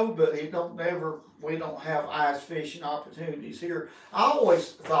to go, but we don't have ice fishing opportunities here. I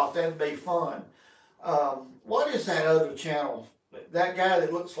always thought that'd be fun. What is that other channel? That guy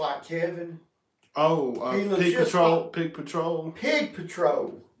that looks like Kevin? Oh, Pig Patrol. Pig Patrol. Pig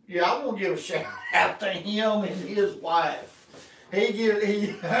Patrol. Yeah, I want to give a shout out to him and his wife. He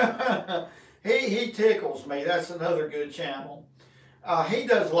tickles me. That's another good channel. He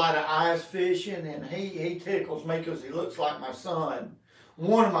does a lot of ice fishing, and he tickles me because he looks like my son.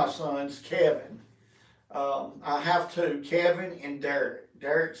 One of my sons, Kevin. I have two, Kevin and Derek.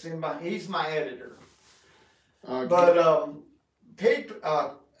 Derek's he's my editor. Pig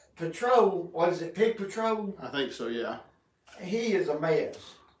Patrol, what is it, Pig Patrol? I think so, yeah. He is a mess.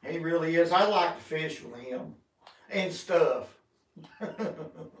 He really is. I like to fish with him and stuff.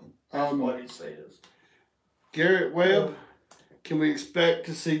 That's what he says. Garrett Webb, can we expect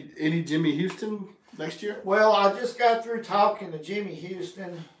to see any Jimmy Houston next year? Well, I just got through talking to Jimmy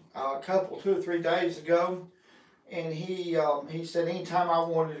Houston two or 3 days ago, and he said anytime I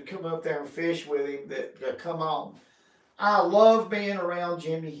wanted to come up there and fish with him, that come on. I love being around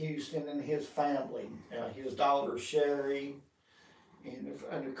Jimmy Houston and his family, his daughter Sherry,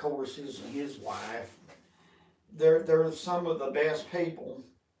 and of course his wife. They're some of the best people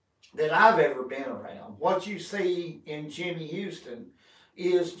that I've ever been around. What you see in Jimmy Houston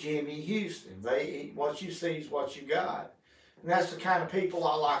is Jimmy Houston. What you see is what you got. And that's the kind of people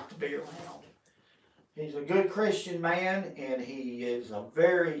I like to be around. He's a good Christian man, and he is a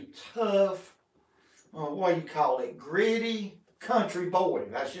very tough, what do you call it, gritty country boy.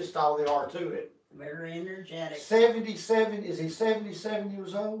 That's just all there are to it. Very energetic. 77, is he 77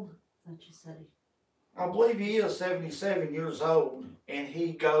 years old? What you say? I believe he is 77 years old, and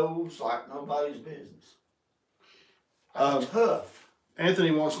he goes like nobody's business. Tough.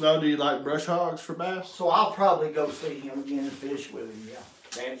 Anthony wants to know, do you like brush hogs for bass? So I'll probably go see him again and fish with him, yeah,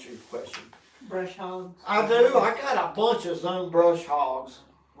 to answer your question. Brush hogs? I do. I got a bunch of Zoom brush hogs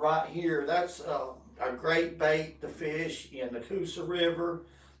right here. That's a great bait to fish in the Coosa River,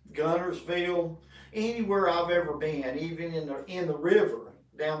 Gunnersville, anywhere I've ever been, even in the river.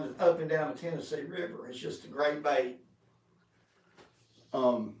 Up and down the Tennessee River. It's just a great bait.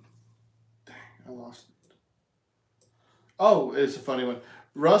 Dang, I lost it. Oh, it's a funny one.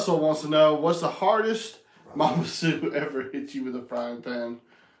 Russell wants to know, what's the hardest Mama Sue ever hit you with a frying pan?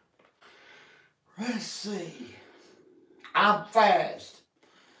 Let's see. I'm fast.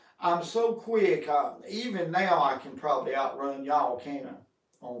 I'm so quick. Even now I can probably outrun y'all, can't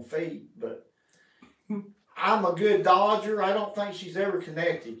I? On feet, but I'm a good dodger. I don't think she's ever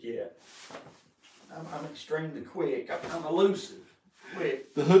connected yet. I'm extremely quick. I'm elusive.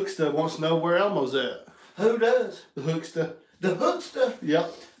 Quick. The Hookster wants to know where Elmo's at. Who does? The Hookster. The Hookster?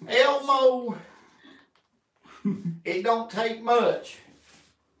 Yep. Elmo. It don't take much.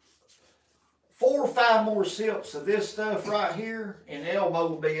 4 or 5 more sips of this stuff right here, and Elmo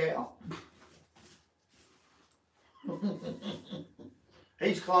will be out.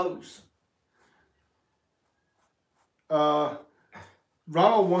 He's close.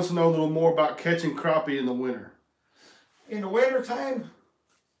 Ronald wants to know a little more about catching crappie in the winter. In the wintertime?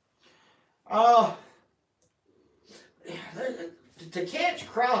 To catch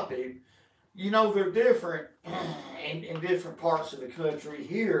crappie, you know, they're different in different parts of the country.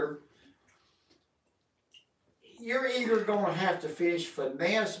 Here, you're either going to have to fish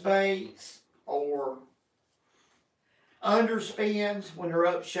finesse baits or underspins when they're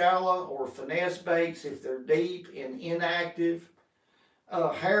up shallow, or finesse baits if they're deep and inactive.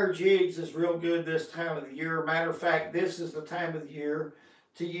 Hair jigs is real good this time of the year. Matter of fact, this is the time of the year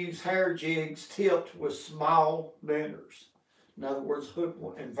to use hair jigs tipped with small benders. In other words,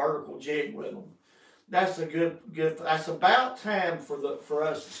 hook and vertical jig with them. That's a good. That's about time for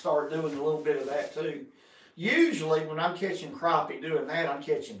us to start doing a little bit of that too. Usually, when I'm catching crappie, doing that, I'm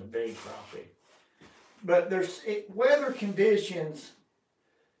catching the big crappie. But weather conditions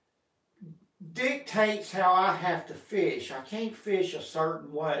dictates how I have to fish. I can't fish a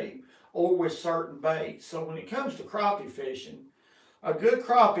certain way or with certain baits. So when it comes to crappie fishing, a good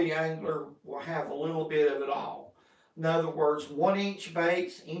crappie angler will have a little bit of it all. In other words, 1-inch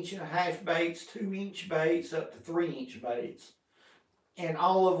baits, 1.5-inch baits, 2-inch baits, up to 3-inch baits. And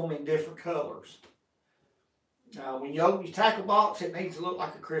all of them in different colors. When you open your tackle box, it needs to look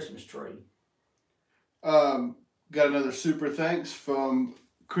like a Christmas tree. Got another super thanks from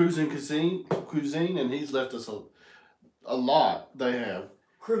Cuisine, and he's left us a lot. They have.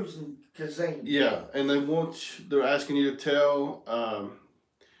 cruising cuisine. Yeah, and they're asking you to tell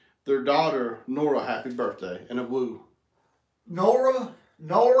their daughter Nora happy birthday and a woo. Nora,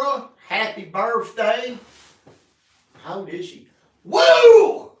 happy birthday. How old is she?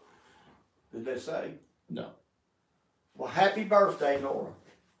 Woo! Did they say? No. Well, happy birthday, Nora.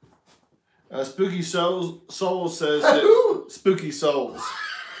 Spooky Souls says that Spooky Souls.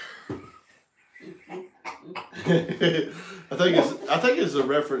 I think it's a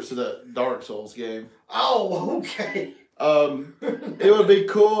reference to that Dark Souls game. Oh, okay. It would be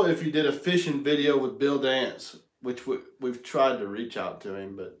cool if you did a fishing video with Bill Dance, which we've tried to reach out to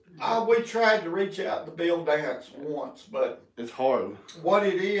him, but We tried to reach out to Bill Dance once, but it's hard. what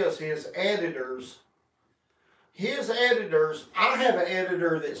it is, his editors, I have an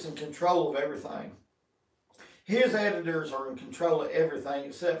editor that's in control of everything. His editors are in control of everything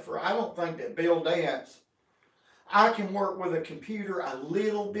except for, I don't think that Bill Dance, I can work with a computer a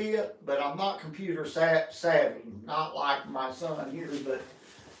little bit, but I'm not computer savvy, not like my son here, but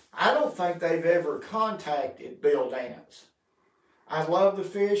I don't think they've ever contacted Bill Dance. I love to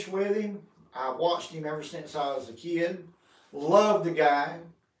fish with him. I've watched him ever since I was a kid. Love the guy.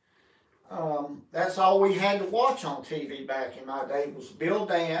 That's all we had to watch on TV back in my day was Bill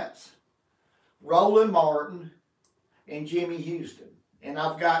Dance, Roland Martin, and Jimmy Houston. And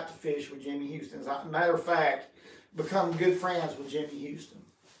I've got to fish with Jimmy Houston. As a matter of fact, become good friends with Jimmy Houston.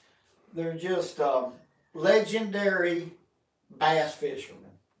 They're just legendary bass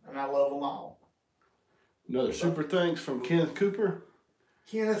fishermen, and I love them all. Another super thanks from Kenneth Cooper.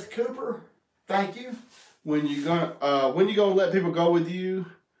 Kenneth Cooper, thank you. When you gonna let people go with you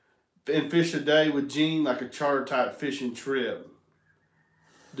and fish a day with Gene, like a charter type fishing trip?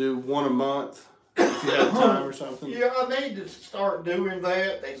 Do one a month if you have time or something. Yeah, I need to start doing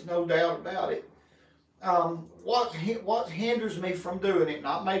that. There's no doubt about it. What hinders me from doing it?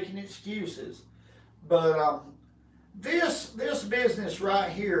 Not making excuses, but this business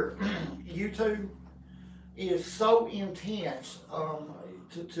right here, YouTube, is so intense.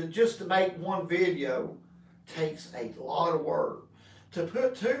 To make one video takes a lot of work. To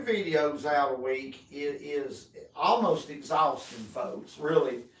put 2 videos out a week is almost exhausting, folks,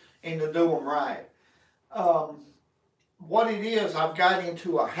 really, and to do them right. What it is, I've got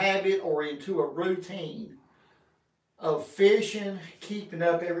into a habit or into a routine of fishing, keeping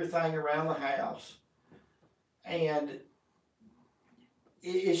up everything around the house. And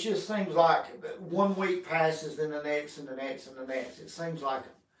it just seems like 1 week passes, then the next, and the next, and the next. It seems like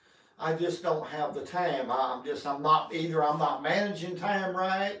I just don't have the time. I'm not managing time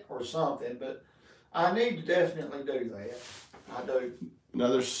right or something, but I need to definitely do that. I do.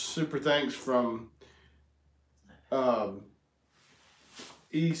 Another super thanks from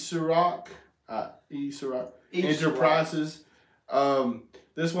Esurock Enterprises.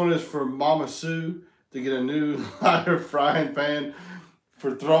 This one is for Mama Sue to get a new lighter frying pan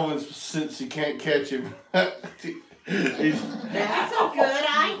for throwing since she can't catch him. That's a good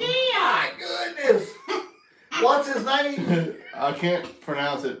idea. My goodness. What's his name? I can't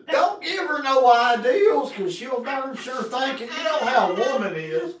pronounce it. Don't give her no ideals, because she'll darn sure think it. You know how a woman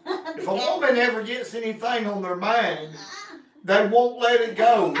is. If a woman ever gets anything on their mind, they won't let it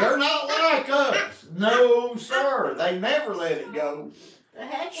go. They're not like us. No, sir. They never let it go. The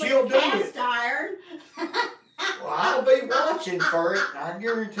heck She'll with do cast it. iron. Well, I'll be watching for it. I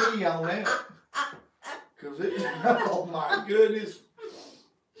guarantee you on that. Because it's, oh my goodness.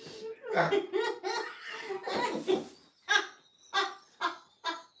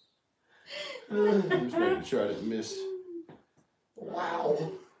 I'm just making sure I didn't miss.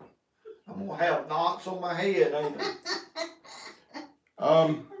 Wow. I'm going to have knots on my head, ain't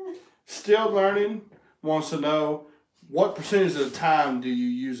I? Still learning, wants to know what percentage of the time do you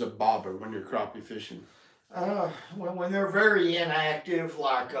use a bobber when you're crappie fishing? When they're very inactive,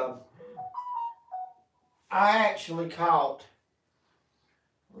 like I actually caught,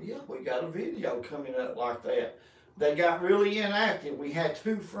 well, yeah, we got a video coming up like that. They got really inactive. We had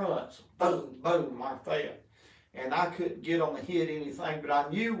 2 fronts, boom, boom, like that. And I couldn't get them to hit anything, but I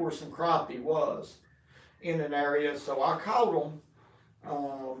knew where some crappie was in an area, so I caught them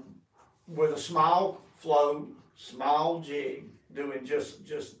with a small float, small jig, doing just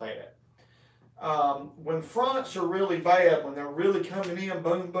that. When fronts are really bad, when they're really coming in,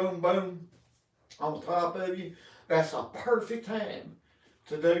 boom, boom, boom, on top of you, that's a perfect time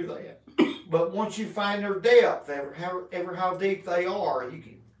to do that. But once you find their depth, ever how deep they are,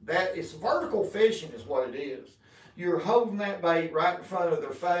 it's vertical fishing is what it is. You're holding that bait right in front of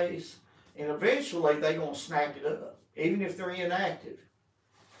their face, and eventually they're going to snap it up, even if they're inactive.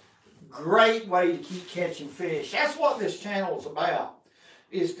 Great way to keep catching fish. That's what this channel is about.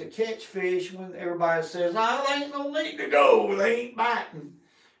 is to catch fish when everybody says, "Oh, they ain't no need to go, they ain't biting."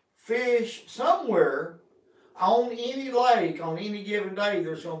 Fish somewhere on any lake on any given day,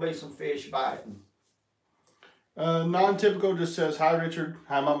 there's going to be some fish biting. Non-typical just says, "Hi Richard,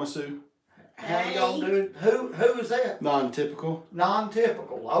 hi Mama Sue." How y'all doing? Who is that? Non-typical.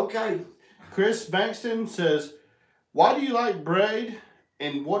 Non-typical. Okay. Chris Bankston says, "Why do you like braid,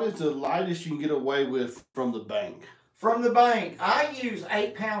 and what is the lightest you can get away with from the bank?" From the bank, I use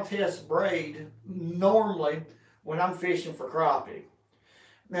 8-pound test braid normally when I'm fishing for crappie.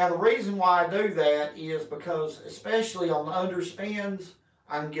 Now, the reason why I do that is because, especially on underspins,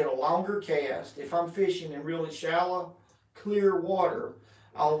 I can get a longer cast. If I'm fishing in really shallow, clear water,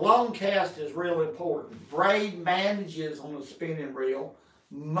 a long cast is real important. Braid manages on a spinning reel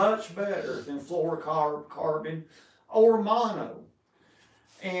much better than fluorocarbon or mono.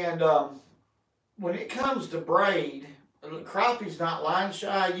 And when it comes to braid, crappie's not line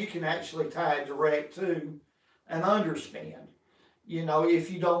shy. You can actually tie it direct to an underspin, you know, if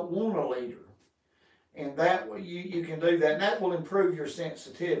you don't want a leader. And that you can do that, and that will improve your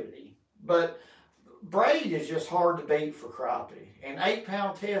sensitivity. But braid is just hard to beat for crappie. And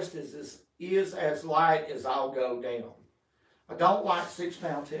 8-pound test is as light as I'll go down. I don't like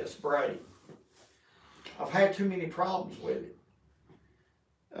 6-pound test braid. I've had too many problems with it.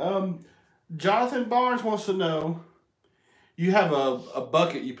 Jonathan Barnes wants to know, you have a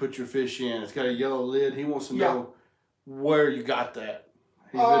bucket you put your fish in. It's got a yellow lid. He wants to know where you got that.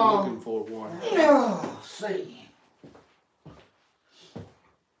 He's been looking for one. Let's see.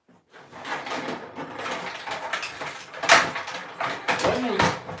 Let me.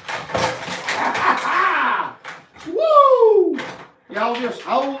 Woo! Y'all just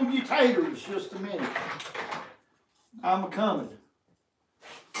hold your taters just a minute. I'm a-coming.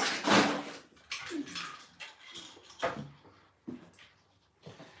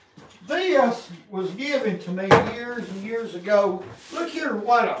 This was given to me years and years ago. Look here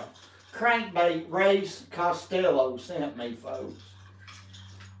what a crankbait Race Costello sent me, folks.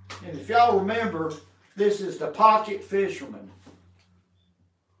 And if y'all remember, this is the Pocket Fisherman.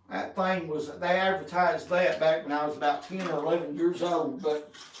 That thing was, they advertised that back when I was about 10 or 11 years old.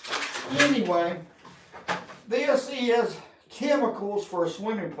 But anyway, this is chemicals for a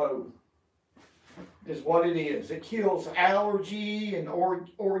swimming pool. Is what it is. It kills allergy and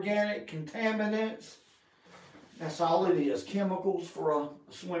organic contaminants. That's all it is. Chemicals for a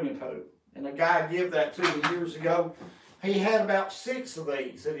swimming pool. And a guy gave that to me years ago. He had about 6 of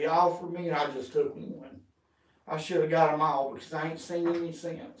these that he offered me, and I just took one. I should have got them all because I ain't seen any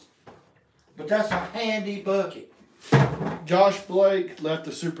since. But that's a handy bucket. Josh Blake left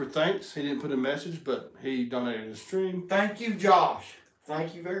a super thanks. He didn't put a message, but he donated a stream. Thank you, Josh.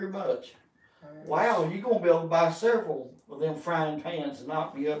 Thank you very much. Wow, you're going to be able to buy several of them frying pans and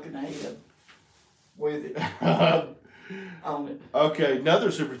knock me up in the head with it. On it. Okay,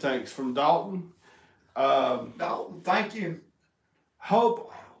 another super thanks from Dalton. Dalton, thank you.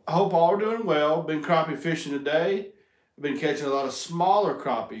 Hope all are doing well. Been crappie fishing today. Been catching a lot of smaller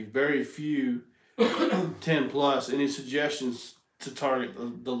crappie, very few 10 plus. Any suggestions to target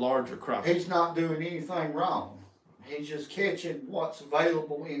the larger crappie? He's not doing anything wrong. He's just catching what's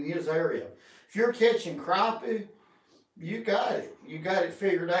available in his area. If you're catching crappie, you got it. You got it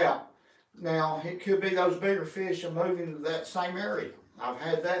figured out. Now, it could be those bigger fish are moving to that same area. I've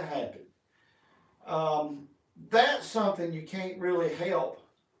had that happen. That's something you can't really help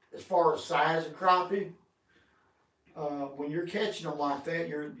as far as size of crappie. When you're catching them like that,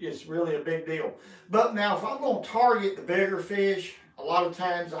 it's really a big deal. But now, if I'm going to target the bigger fish, a lot of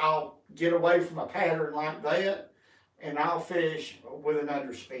times I'll get away from a pattern like that, and I'll fish with an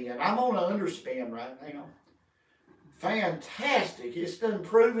underspin. I'm on an underspin right now. Fantastic. It's been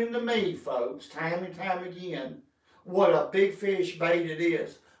proven to me, folks, time and time again, what a big fish bait it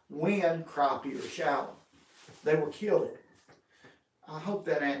is when crappie are shallow. They will kill it. I hope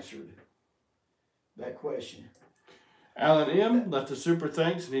that answered that question. Alan M. left a super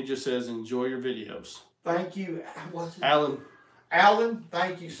thanks, and he just says, enjoy your videos. Thank you. What's it? Alan. Alan,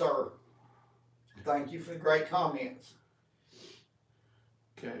 thank you, sir. Thank you for the great comments.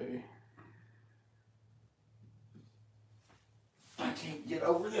 Okay. I can't get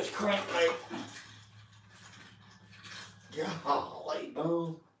over this crankbait. Golly,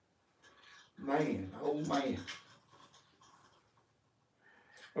 boom. Man, oh man.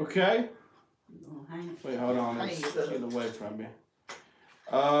 Okay. Oh, hang it. Wait, hold on. Hang It's it up. getting away from me.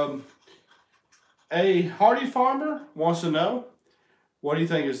 A hardy farmer wants to know, what do you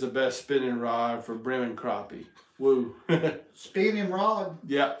think is the best spinning rod for brim and crappie? Woo. Spinning rod.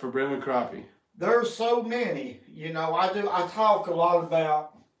 Yeah, for brim and crappie. There's so many. You know, I talk a lot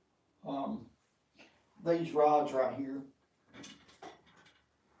about these rods right here.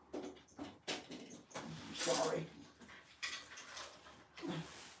 Sorry.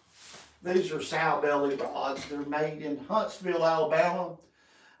 These are sow belly rods. They're made in Huntsville, Alabama.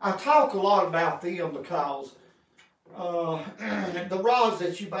 I talk a lot about them because the rods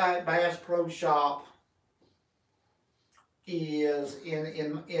that you buy at Bass Pro Shop is,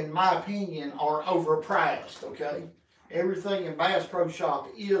 in my opinion, are overpriced, okay? Everything in Bass Pro Shop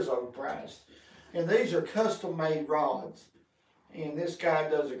is overpriced. And these are custom-made rods. And this guy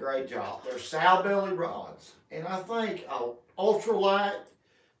does a great job. They're sow belly rods. And I think an ultralight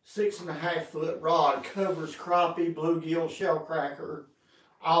 6.5 foot rod covers crappie, bluegill, shellcracker,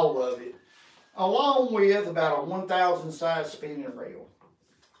 all of it, along with about a 1,000 size spinning reel.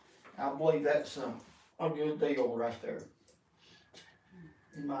 I believe that's a good deal right there,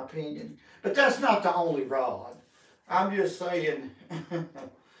 in my opinion. But that's not the only rod. I'm just saying,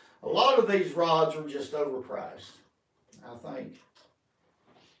 a lot of these rods are just overpriced, I think.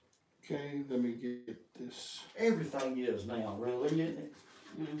 Okay, let me get this. Everything is now, really, isn't it?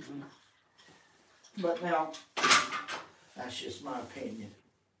 Mm-hmm. But now, that's just my opinion.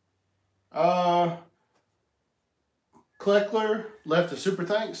 Kleckler left a super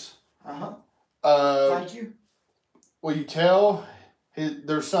thanks. Thank you. Will you tell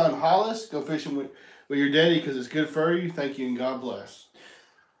their son Hollis go fishing with your daddy because it's good for you? Thank you and God bless.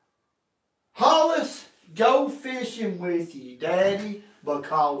 Hollis, go fishing with you, Daddy,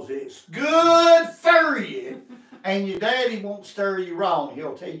 because it's good for you. And your daddy won't stir you wrong.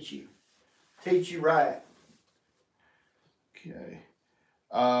 He'll teach you. Teach you right. Okay.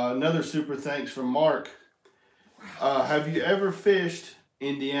 Another super thanks from Mark. Have you ever fished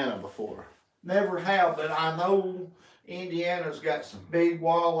Indiana before? Never have, but I know Indiana's got some big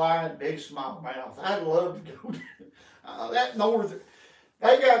walleye and big smallmouth. I'd love to go that north.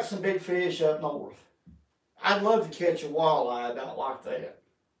 They got some big fish up north. I'd love to catch a walleye about like that.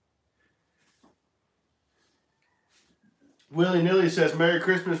 Willy Nilly says, Merry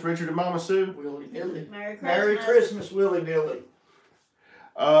Christmas, Richard and Mama Sue. Willy nilly. Merry Christmas. Merry Christmas, Willy nilly.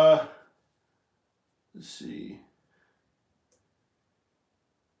 Let's see.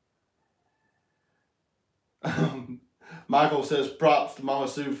 Michael says, props to Mama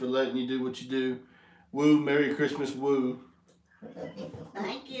Sue for letting you do what you do. Woo, Merry Christmas, woo.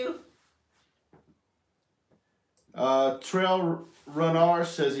 Thank you. Trail Runner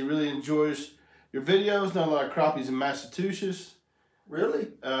says he really enjoys your videos. Done a lot of crappies in Massachusetts. Really?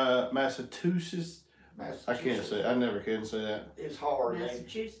 Massachusetts. I can't say. I never can say that. It's hard.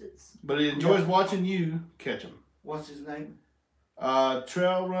 Massachusetts. But he enjoys watching you catch them. What's his name?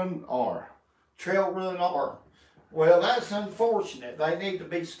 Trail Run R. Trail Run R. Well, that's unfortunate. They need to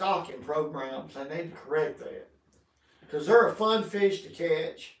be stocking programs. They need to correct that. Because they're a fun fish to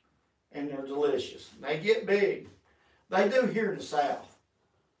catch, and they're delicious. They get big. They do here in the South.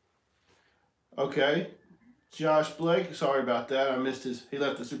 Okay. Josh Blake, sorry about that. I missed he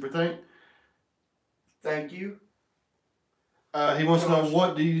left a super thank. Thank you. He wants to know,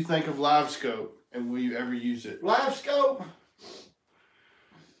 what do you think of Live Scope, and will you ever use it? Live Scope.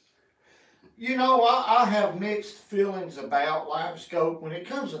 You know, I have mixed feelings about Live Scope. When it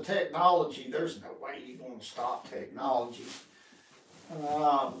comes to technology, there's no way you're going to stop technology.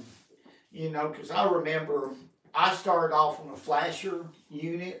 You know, because I remember I started off on a flasher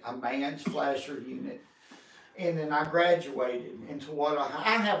unit, a man's flasher unit. And then I graduated into what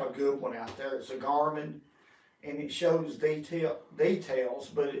I have a good one out there. It's a Garmin, and it shows details,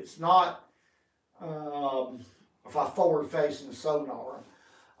 but it's not if I forward-facing sonar.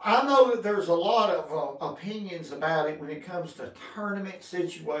 I know that there's a lot of opinions about it when it comes to tournament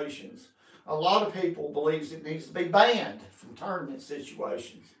situations. A lot of people believe it needs to be banned from tournament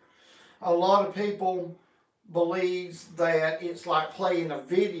situations. A lot of people believe that it's like playing a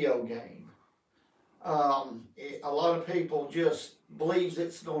video game. A lot of people just believe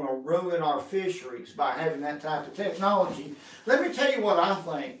it's going to ruin our fisheries by having that type of technology. Let me tell you what I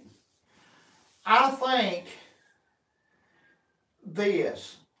think. I think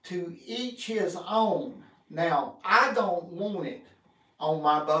this, to each his own. Now, I don't want it on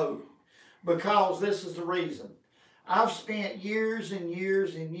my boat because this is the reason. I've spent years and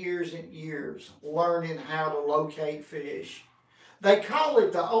years and years and years learning how to locate fish. They call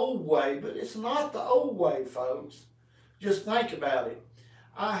it the old way, but it's not the old way, folks. Just think about it.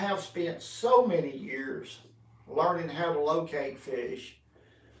 I have spent so many years learning how to locate fish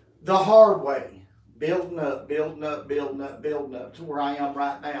the hard way, building up, building up, building up, building up to where I am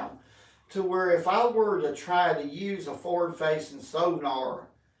right now. To where if I were to try to use a forward-facing sonar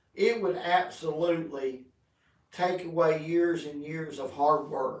it would absolutely take away years and years of hard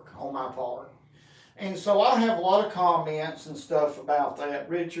work on my part. And so I have a lot of comments and stuff about that.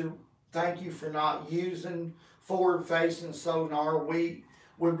 Richard, thank you for not using forward-facing sonar. We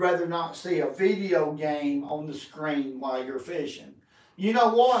would rather not see a video game on the screen while you're fishing. You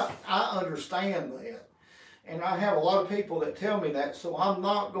know what? I understand that. And I have a lot of people that tell me that, so I'm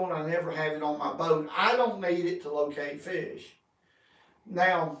not going to never have it on my boat. I don't need it to locate fish.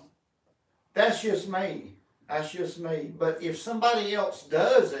 Now, that's just me. That's just me. But if somebody else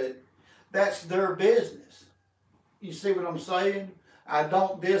does it, that's their business. You see what I'm saying? I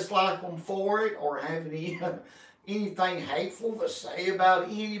don't dislike them for it or have anything hateful to say about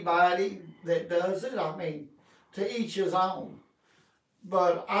anybody that does it. I mean, to each his own.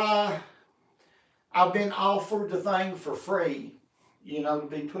 But I've been offered the thing for free, you know, to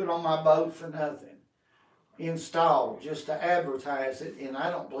be put on my boat for nothing, installed just to advertise it, and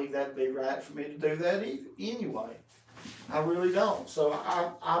I don't believe that'd be right for me to do that either, anyway. I really don't. So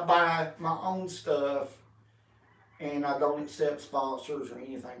I buy my own stuff, and I don't accept sponsors or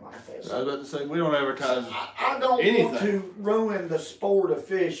anything like that. So I was about to say, we don't advertise I don't anything. want to ruin the sport of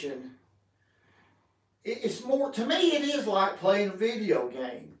fishing. It's more, to me, it is like playing a video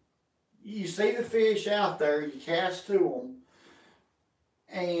game. You see the fish out there, you cast to them,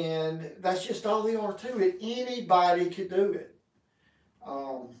 and that's just all they are to it. Anybody could do it.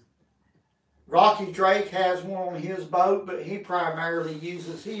 Rocky Drake has one on his boat, but he primarily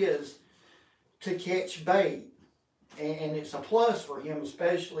uses his to catch bait. And it's a plus for him,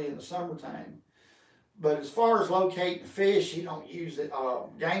 especially in the summertime. But as far as locating fish, he don't use it,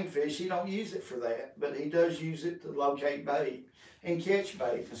 game fish, he don't use it for that. But he does use it to locate bait and catch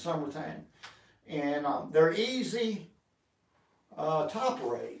bait in the summertime. And they're easy to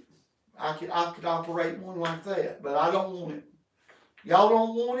operate. I could operate one like that, but I don't want it. Y'all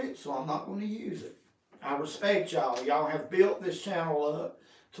don't want it, so I'm not going to use it. I respect y'all. Y'all have built this channel up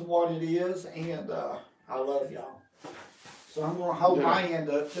to what it is, and I love y'all. So I'm going to hold my hand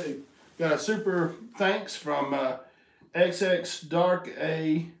up too. Got a super thanks from XX Dark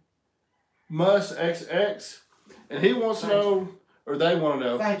A Mus XX, and he wants to know, or they want to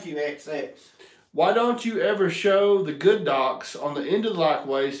know. Thank you, XX. Why don't you ever show the good docks on the end of the lake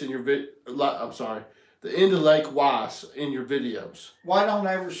waste in your the end of Lake Weiss in your videos? Why don't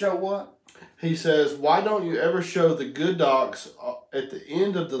I ever show what? He says, why don't you ever show the good docks at the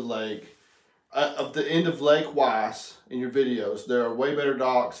end of the lake, end of Lake Weiss in your videos? There are way better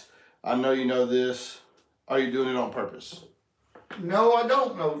docks. I know you know this. Are you doing it on purpose? No, I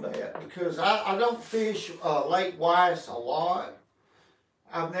don't know that because I don't fish Lake Weiss a lot.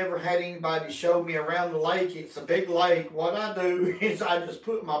 I've never had anybody show me around the lake. It's a big lake. What I do is I just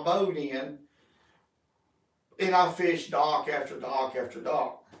put my boat in and I fish dock after dock after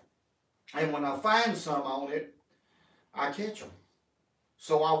dock. And when I find some on it, I catch them.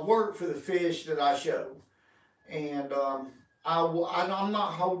 So I work for the fish that I show. And I'm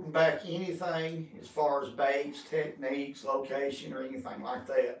not holding back anything as far as baits, techniques, location, or anything like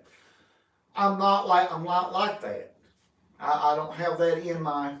that. I'm not like that. I don't have that in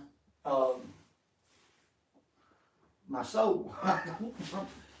my my soul.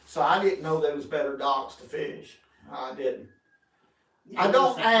 So I didn't know there was better docks to fish. I didn't. I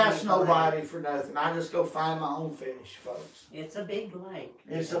don't ask nobody for nothing. I just go find my own fish, folks. It's a big lake.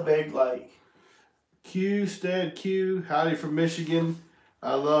 It's a big lake. Q, howdy from Michigan.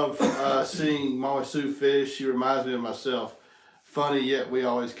 I love seeing Mama Sue fish. She reminds me of myself. Funny, yet we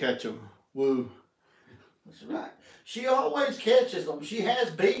always catch them. Woo. That's right. She always catches them. She has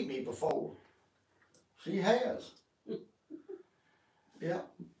beat me before. She has. Yeah.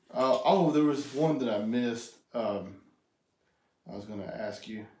 There was one that I missed. I was going to ask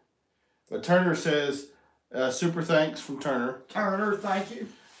you. But Turner says, super thanks from Turner. Turner, thank you.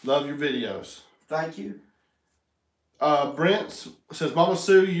 Love your videos. Thank you. Brent says, Mama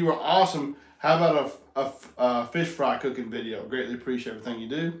Sue, you are awesome. How about a fish fry cooking video? Greatly appreciate everything you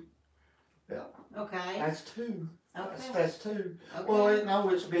do. Yeah. Okay. That's two. Okay. That's two. Okay. Well, no,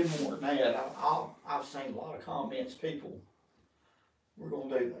 it's been more than that. I've seen a lot of comments. People, we're going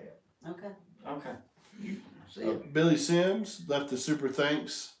to do that. Okay. Okay. See it. Billy Sims left a super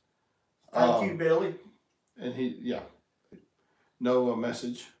thanks. Thank you, Billy. And no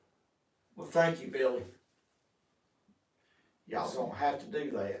message. Well, thank you, Billy. Y'all don't have to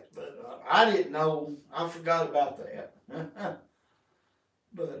do that, but I didn't know. I forgot about that.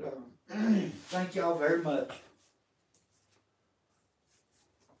 But thank y'all very much.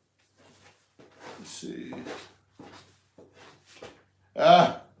 Let's see.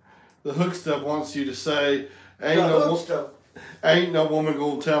 The hook stuff wants you to say, The hook stuff. Ain't no woman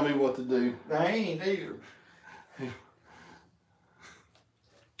gonna tell me what to do. They ain't either.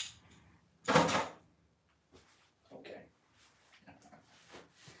 Okay.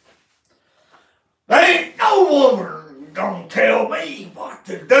 Ain't no woman gonna tell me what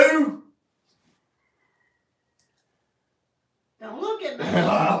to do. Don't look at me.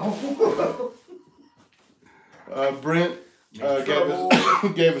 Brent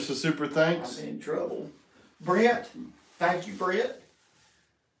gave us a super thanks. I'm in trouble. Brent, thank you, Brent.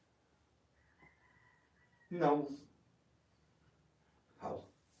 No. Oh,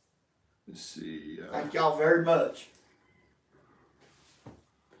 Let's see. thank y'all very much.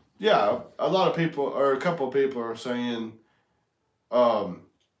 Yeah, a lot of people, or a couple of people, are saying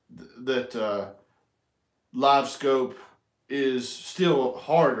that live scope is still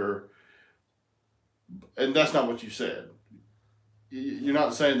harder, and that's not what you said. You're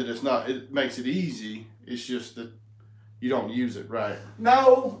not saying that it's not. It makes it easy. It's just that you don't use it right.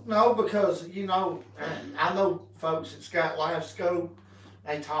 No, because, you know, I know folks that's got live scope,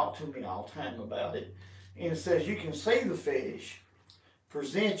 they talk to me all the time about it. And it says you can see the fish,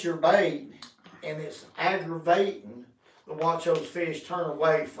 present your bait, and it's aggravating to watch those fish turn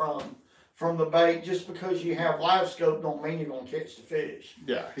away from the bait. Just because you have live scope don't mean you're going to catch the fish.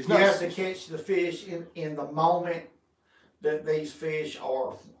 Yeah, you have to catch the fish in the moment that these fish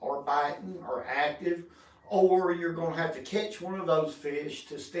are biting or active, or you're going to have to catch one of those fish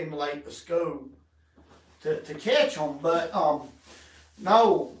to stimulate the scope to catch them. But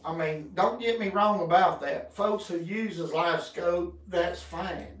no, I mean, don't get me wrong about that. Folks who uses live scope, that's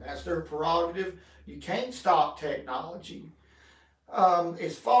fine. That's their prerogative. You can't stop technology.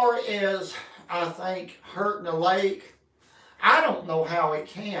 As far as, I think, hurting a lake, I don't know how it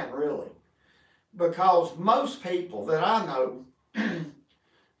can, really. Because most people that I know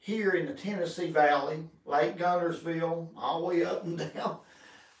here in the Tennessee Valley, Lake Guntersville, all the way up and down,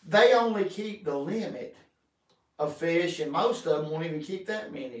 they only keep the limit of fish, and most of them won't even keep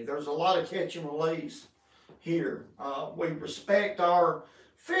that many. There's a lot of catch and release here. We respect our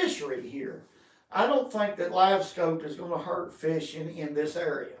fishery here. I don't think that live scope is going to hurt fishing in this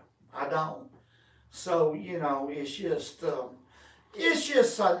area. I don't. So, you know, it's just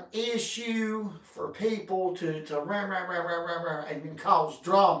an issue for people to rah, and cause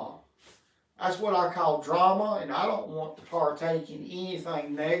drama. That's what I call drama, and I don't want to partake in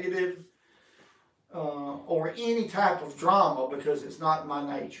anything negative or any type of drama, because it's not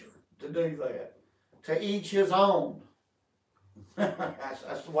my nature to do that. To each his own.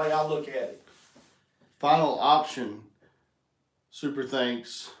 That's the way I look at it. Final option. Super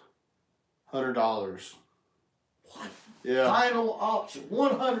thanks. $100. What? Yeah. Final option.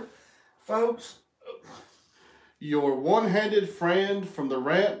 100. Folks. Your one-handed friend from the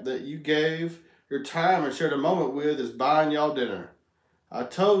ramp that you gave your time and shared a moment with is buying y'all dinner. I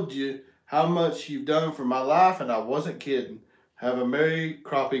told you how much you've done for my life, and I wasn't kidding. Have a Merry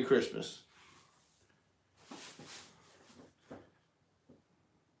Crappie Christmas.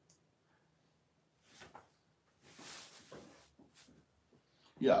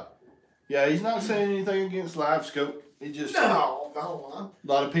 Yeah. Yeah, he's not saying anything against live scope. He just... No. A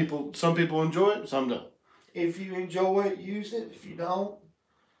lot of people, some people enjoy it, some don't. If you enjoy it, use it. If you don't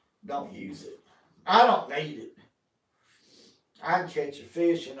use it. I don't need it. I can catch a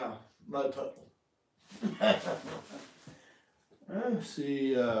fish in a mud puddle. Let's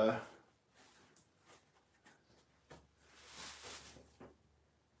see,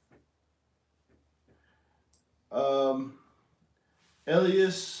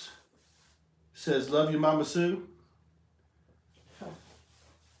 Elias says, love you, Mama Sue.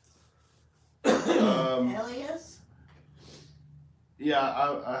 Elias?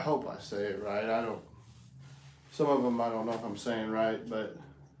 Yeah, I hope I say it right. I don't, some of them I don't know if I'm saying right, but.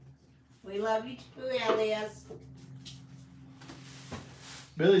 We love you too, Elias.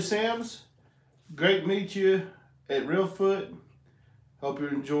 Billy Sams, great to meet you at Reelfoot. Hope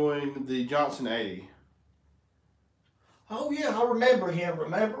you're enjoying the Johnson 80. Oh yeah, I remember him.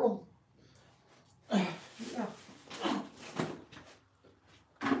 Remember him? Yeah.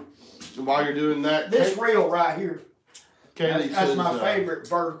 While you're doing that, This reel right here. Kaylee That's says, my favorite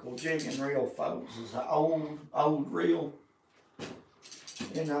vertical jigging reel, folks. It's an old reel.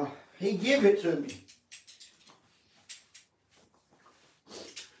 And he give it to me.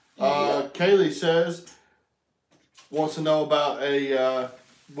 Kaylee says, wants to know about a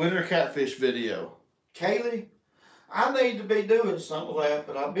winter catfish video. Kaylee, I need to be doing some of that,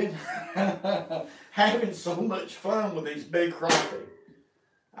 but I've been having so much fun with these big crappie.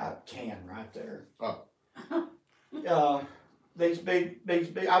 I can right there. Oh. These big,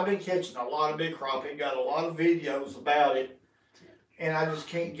 I've been catching a lot of big crappie. Got a lot of videos about it. and I just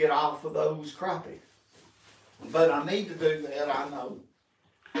can't get off of those crappie. But I need to do that, I know.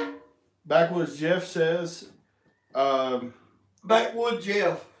 Backwoods Jeff says, Backwood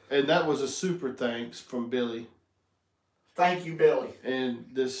Jeff. and that was a super thanks from Billy. Thank you, Billy. And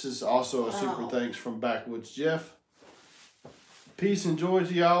this is also a super thanks from Backwoods Jeff. Peace and joy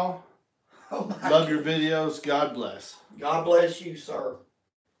to y'all. Oh my Love your videos. God bless. God bless you, sir.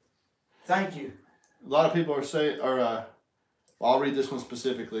 Thank you. A lot of people are saying, well, I'll read this one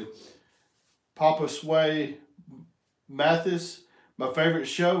specifically. Papa Sway Mathis, my favorite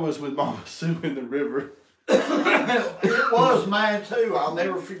show was with Mama Sue in the river. It was mine too. I'll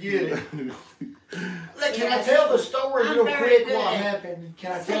never forget it. Can I tell the story real quick what happened?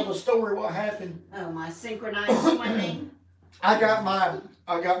 Can I tell the story what happened? Oh, my synchronized swimming. I got my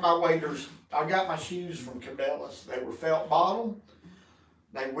waders. I got my shoes from Cabela's. They were felt bottom.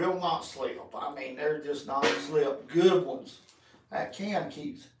 They will not slip. I mean, they're just not slip. Good ones. That can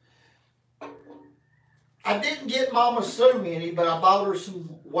keeps. I didn't get Mama Sue any, but I bought her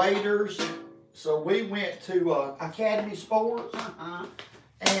some waders. So we went to Academy Sports,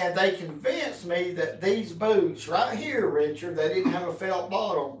 and they convinced me that these boots right here, Richard, they didn't have a felt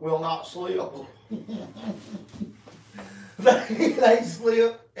bottom, will not slip. they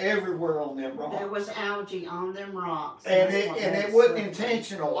slip everywhere on them rocks. There was algae on them rocks. And it wasn't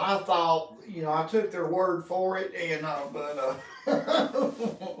intentional. I thought, I took their word for it, and but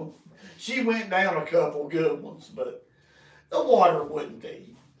she went down a couple good ones, but the water wasn't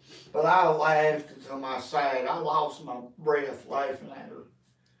deep. But I laughed until my side. I lost my breath laughing at her.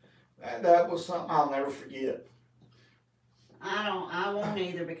 That was something I'll never forget. I won't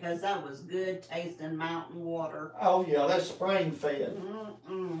either, because that was good tasting mountain water. Oh yeah, that's spring fed.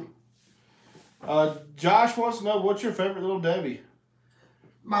 Josh wants to know, what's your favorite Little Debbie?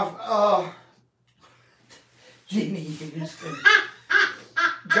 Jimmy Houston.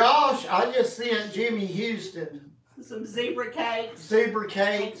 Josh, I just sent Jimmy Houston some zebra cakes.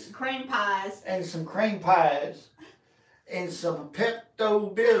 Cream pies. And some cream pies. And some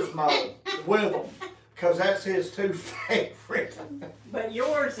Pepto-Bismol with them. Because that's his two favorite. But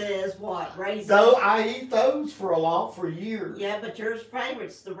yours is what? Raisin? Though I eat those for years. Yeah, but yours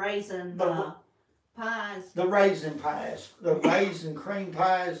favorite's the raisin pies. The raisin pies. The raisin cream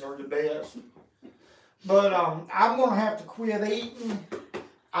pies are the best. But I'm going to have to quit eating.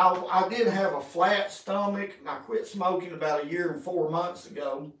 I did have a flat stomach. I quit smoking about 1 year and 4 months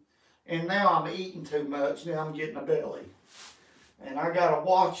ago. And now I'm eating too much. Now I'm getting a belly. And I got to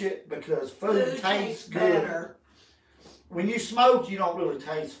watch it because food tastes good. Better. When you smoke, you don't really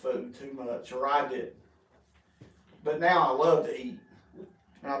taste food too much, or I did. But now I love to eat.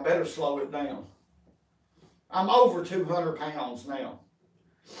 And I better slow it down. I'm over 200 pounds now.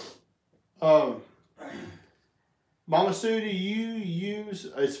 Mama Sue, do you use,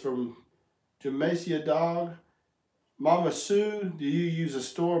 it's from Jamacia Dog. Mama Sue, do you use a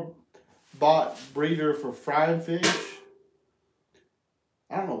store-bought breeder for frying fish?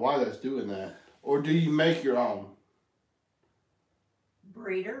 I don't know why that's doing that. Or do you make your own?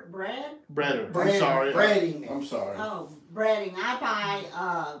 Breeder? Breader. I'm sorry. Breading. I'm sorry. Oh, breading. I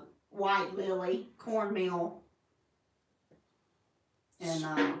buy white lily, cornmeal.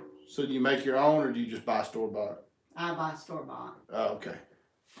 And so do you make your own, or do you just buy store-bought? I buy store-bought. Oh, okay.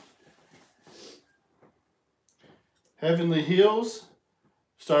 Heavenly Hills.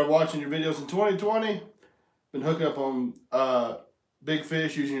 Started watching your videos in 2020. Been hooking up on big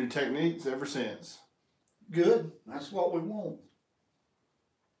fish using your techniques ever since. Good. That's what we want.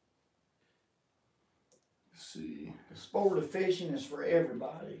 Let's see. The sport of fishing is for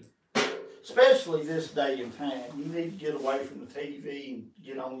everybody. Especially this day and time. You need to get away from the TV and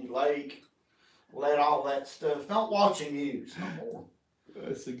get on your lake. Let all that stuff. Don't watch the news no more.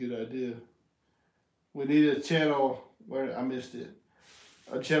 That's a good idea. We need a channel where I missed it.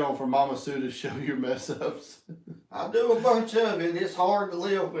 A channel for Mama Sue to show your mess ups. I do a bunch of it. It's hard to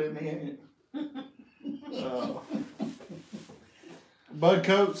live with me. Bud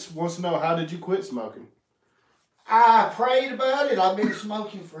Coates wants to know, how did you quit smoking? I prayed about it. I've been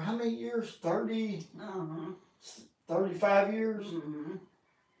smoking for how many years? 30? 35 years? Mm-hmm.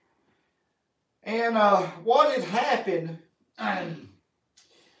 And what had happened,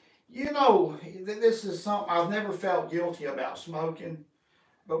 this is something I've never felt guilty about smoking.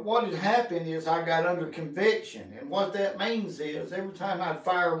 But what had happened is I got under conviction. And what that means is every time I'd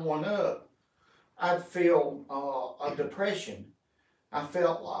fire one up, I'd feel a depression. I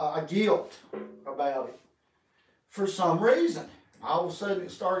felt a guilt about it. For some reason, all of a sudden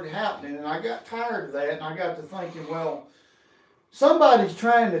it started happening. And I got tired of that. And I got to thinking, well, somebody's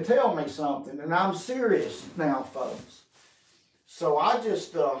trying to tell me something. And I'm serious now, folks. So I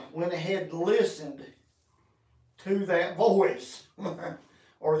just went ahead and listened to that voice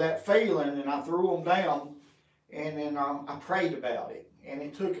or that feeling, and I threw them down, and then I prayed about it. And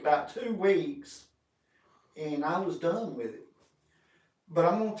it took about 2 weeks, and I was done with it. But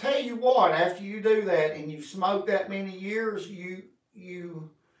I'm going to tell you what, after you do that and you've smoked that many years,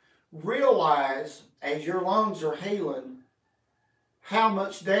 you realize as your lungs are healing how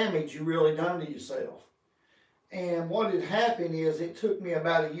much damage you really done to yourself. And what had happened is it took me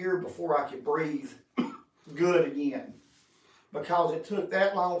about a year before I could breathe good again, because it took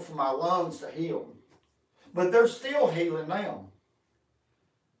that long for my lungs to heal. But they're still healing now.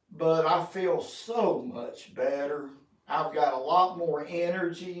 But I feel so much better. I've got a lot more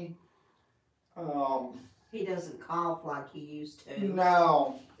energy. He doesn't cough like he used to.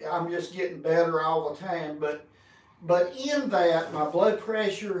 No, I'm just getting better all the time. But in that, my blood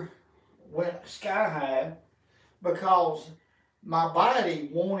pressure went sky high because my body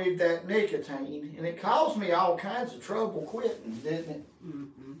wanted that nicotine, and it caused me all kinds of trouble quitting, didn't it?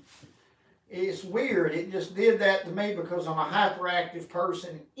 Mm-hmm. It's weird. It just did that to me because I'm a hyperactive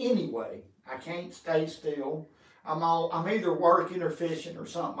person anyway. I can't stay still. I'm either working or fishing or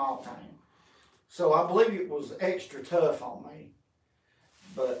something all the time. So I believe it was extra tough on me.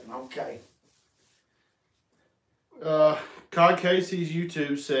 But okay. Cod Casey's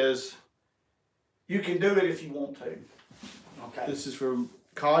YouTube says, You can do it if you want to. Okay. this is from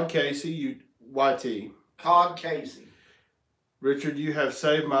Cod Casey, YT. Cod Casey. Richard, you have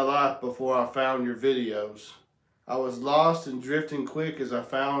saved my life before I found your videos. I was lost and drifting quick as I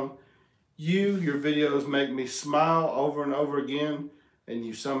found you. Your videos make me smile over and over again, and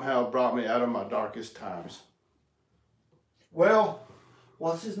you somehow brought me out of my darkest times. Well,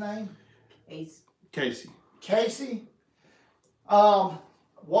 what's his name? Casey. Casey.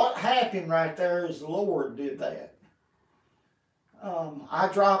 What happened right there is the Lord did that. I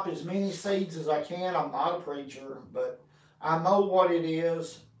drop as many seeds as I can. I'm not a preacher, but I know what it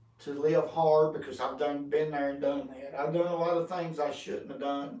is to live hard because I've been there and done that. I've done a lot of things I shouldn't have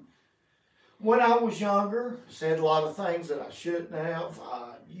done. When I was younger, said a lot of things that I shouldn't have.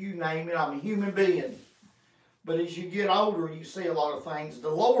 You name it, I'm a human being. But as you get older, you see a lot of things. The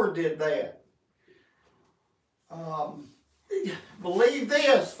Lord did that. Believe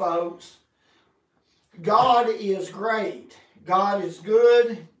this, folks. God is great. God is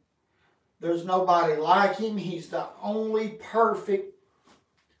good. There's nobody like him. He's the only perfect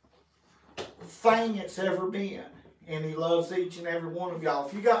thing that's ever been. And he loves each and every one of y'all.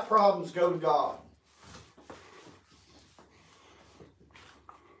 If you got problems, go to God.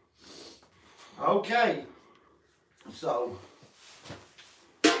 Okay. So,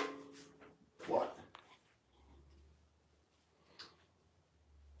 what?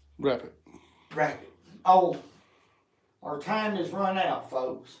 Wrap it. Wrap it. Oh, our time has run out,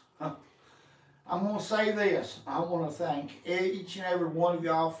 folks. I'm going to say this. I want to thank each and every one of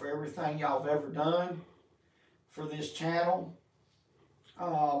y'all for everything y'all have ever done for this channel.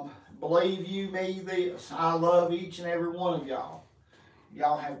 Believe you me this, I love each and every one of y'all.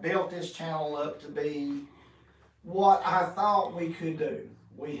 Y'all have built this channel up to be what I thought we could do.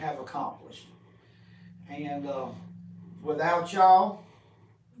 We have accomplished. And without y'all,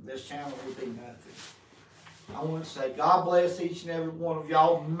 this channel would be nothing. I want to say God bless each and every one of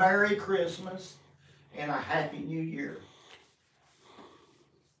y'all. Merry Christmas and a Happy New Year.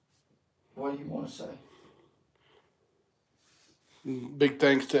 What do you want to say? Big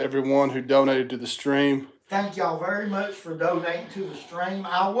thanks to everyone who donated to the stream. Thank y'all very much for donating to the stream.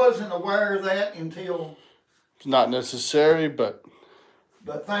 I wasn't aware of that until... It's not necessary, but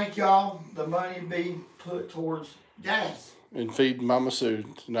thank y'all. The money be put towards gas. And feed Mama Sue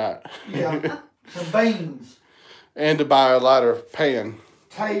tonight. Yeah. Some beans. And to buy a lighter pan.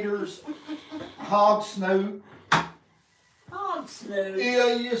 Taters. Hog snoot. Hog snoot.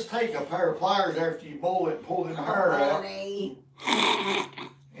 Yeah, you just take a pair of pliers after you boil it and pull the hair out. Honey.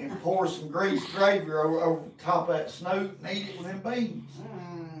 And pour some greased gravy over top of that snoot and eat it with them beans.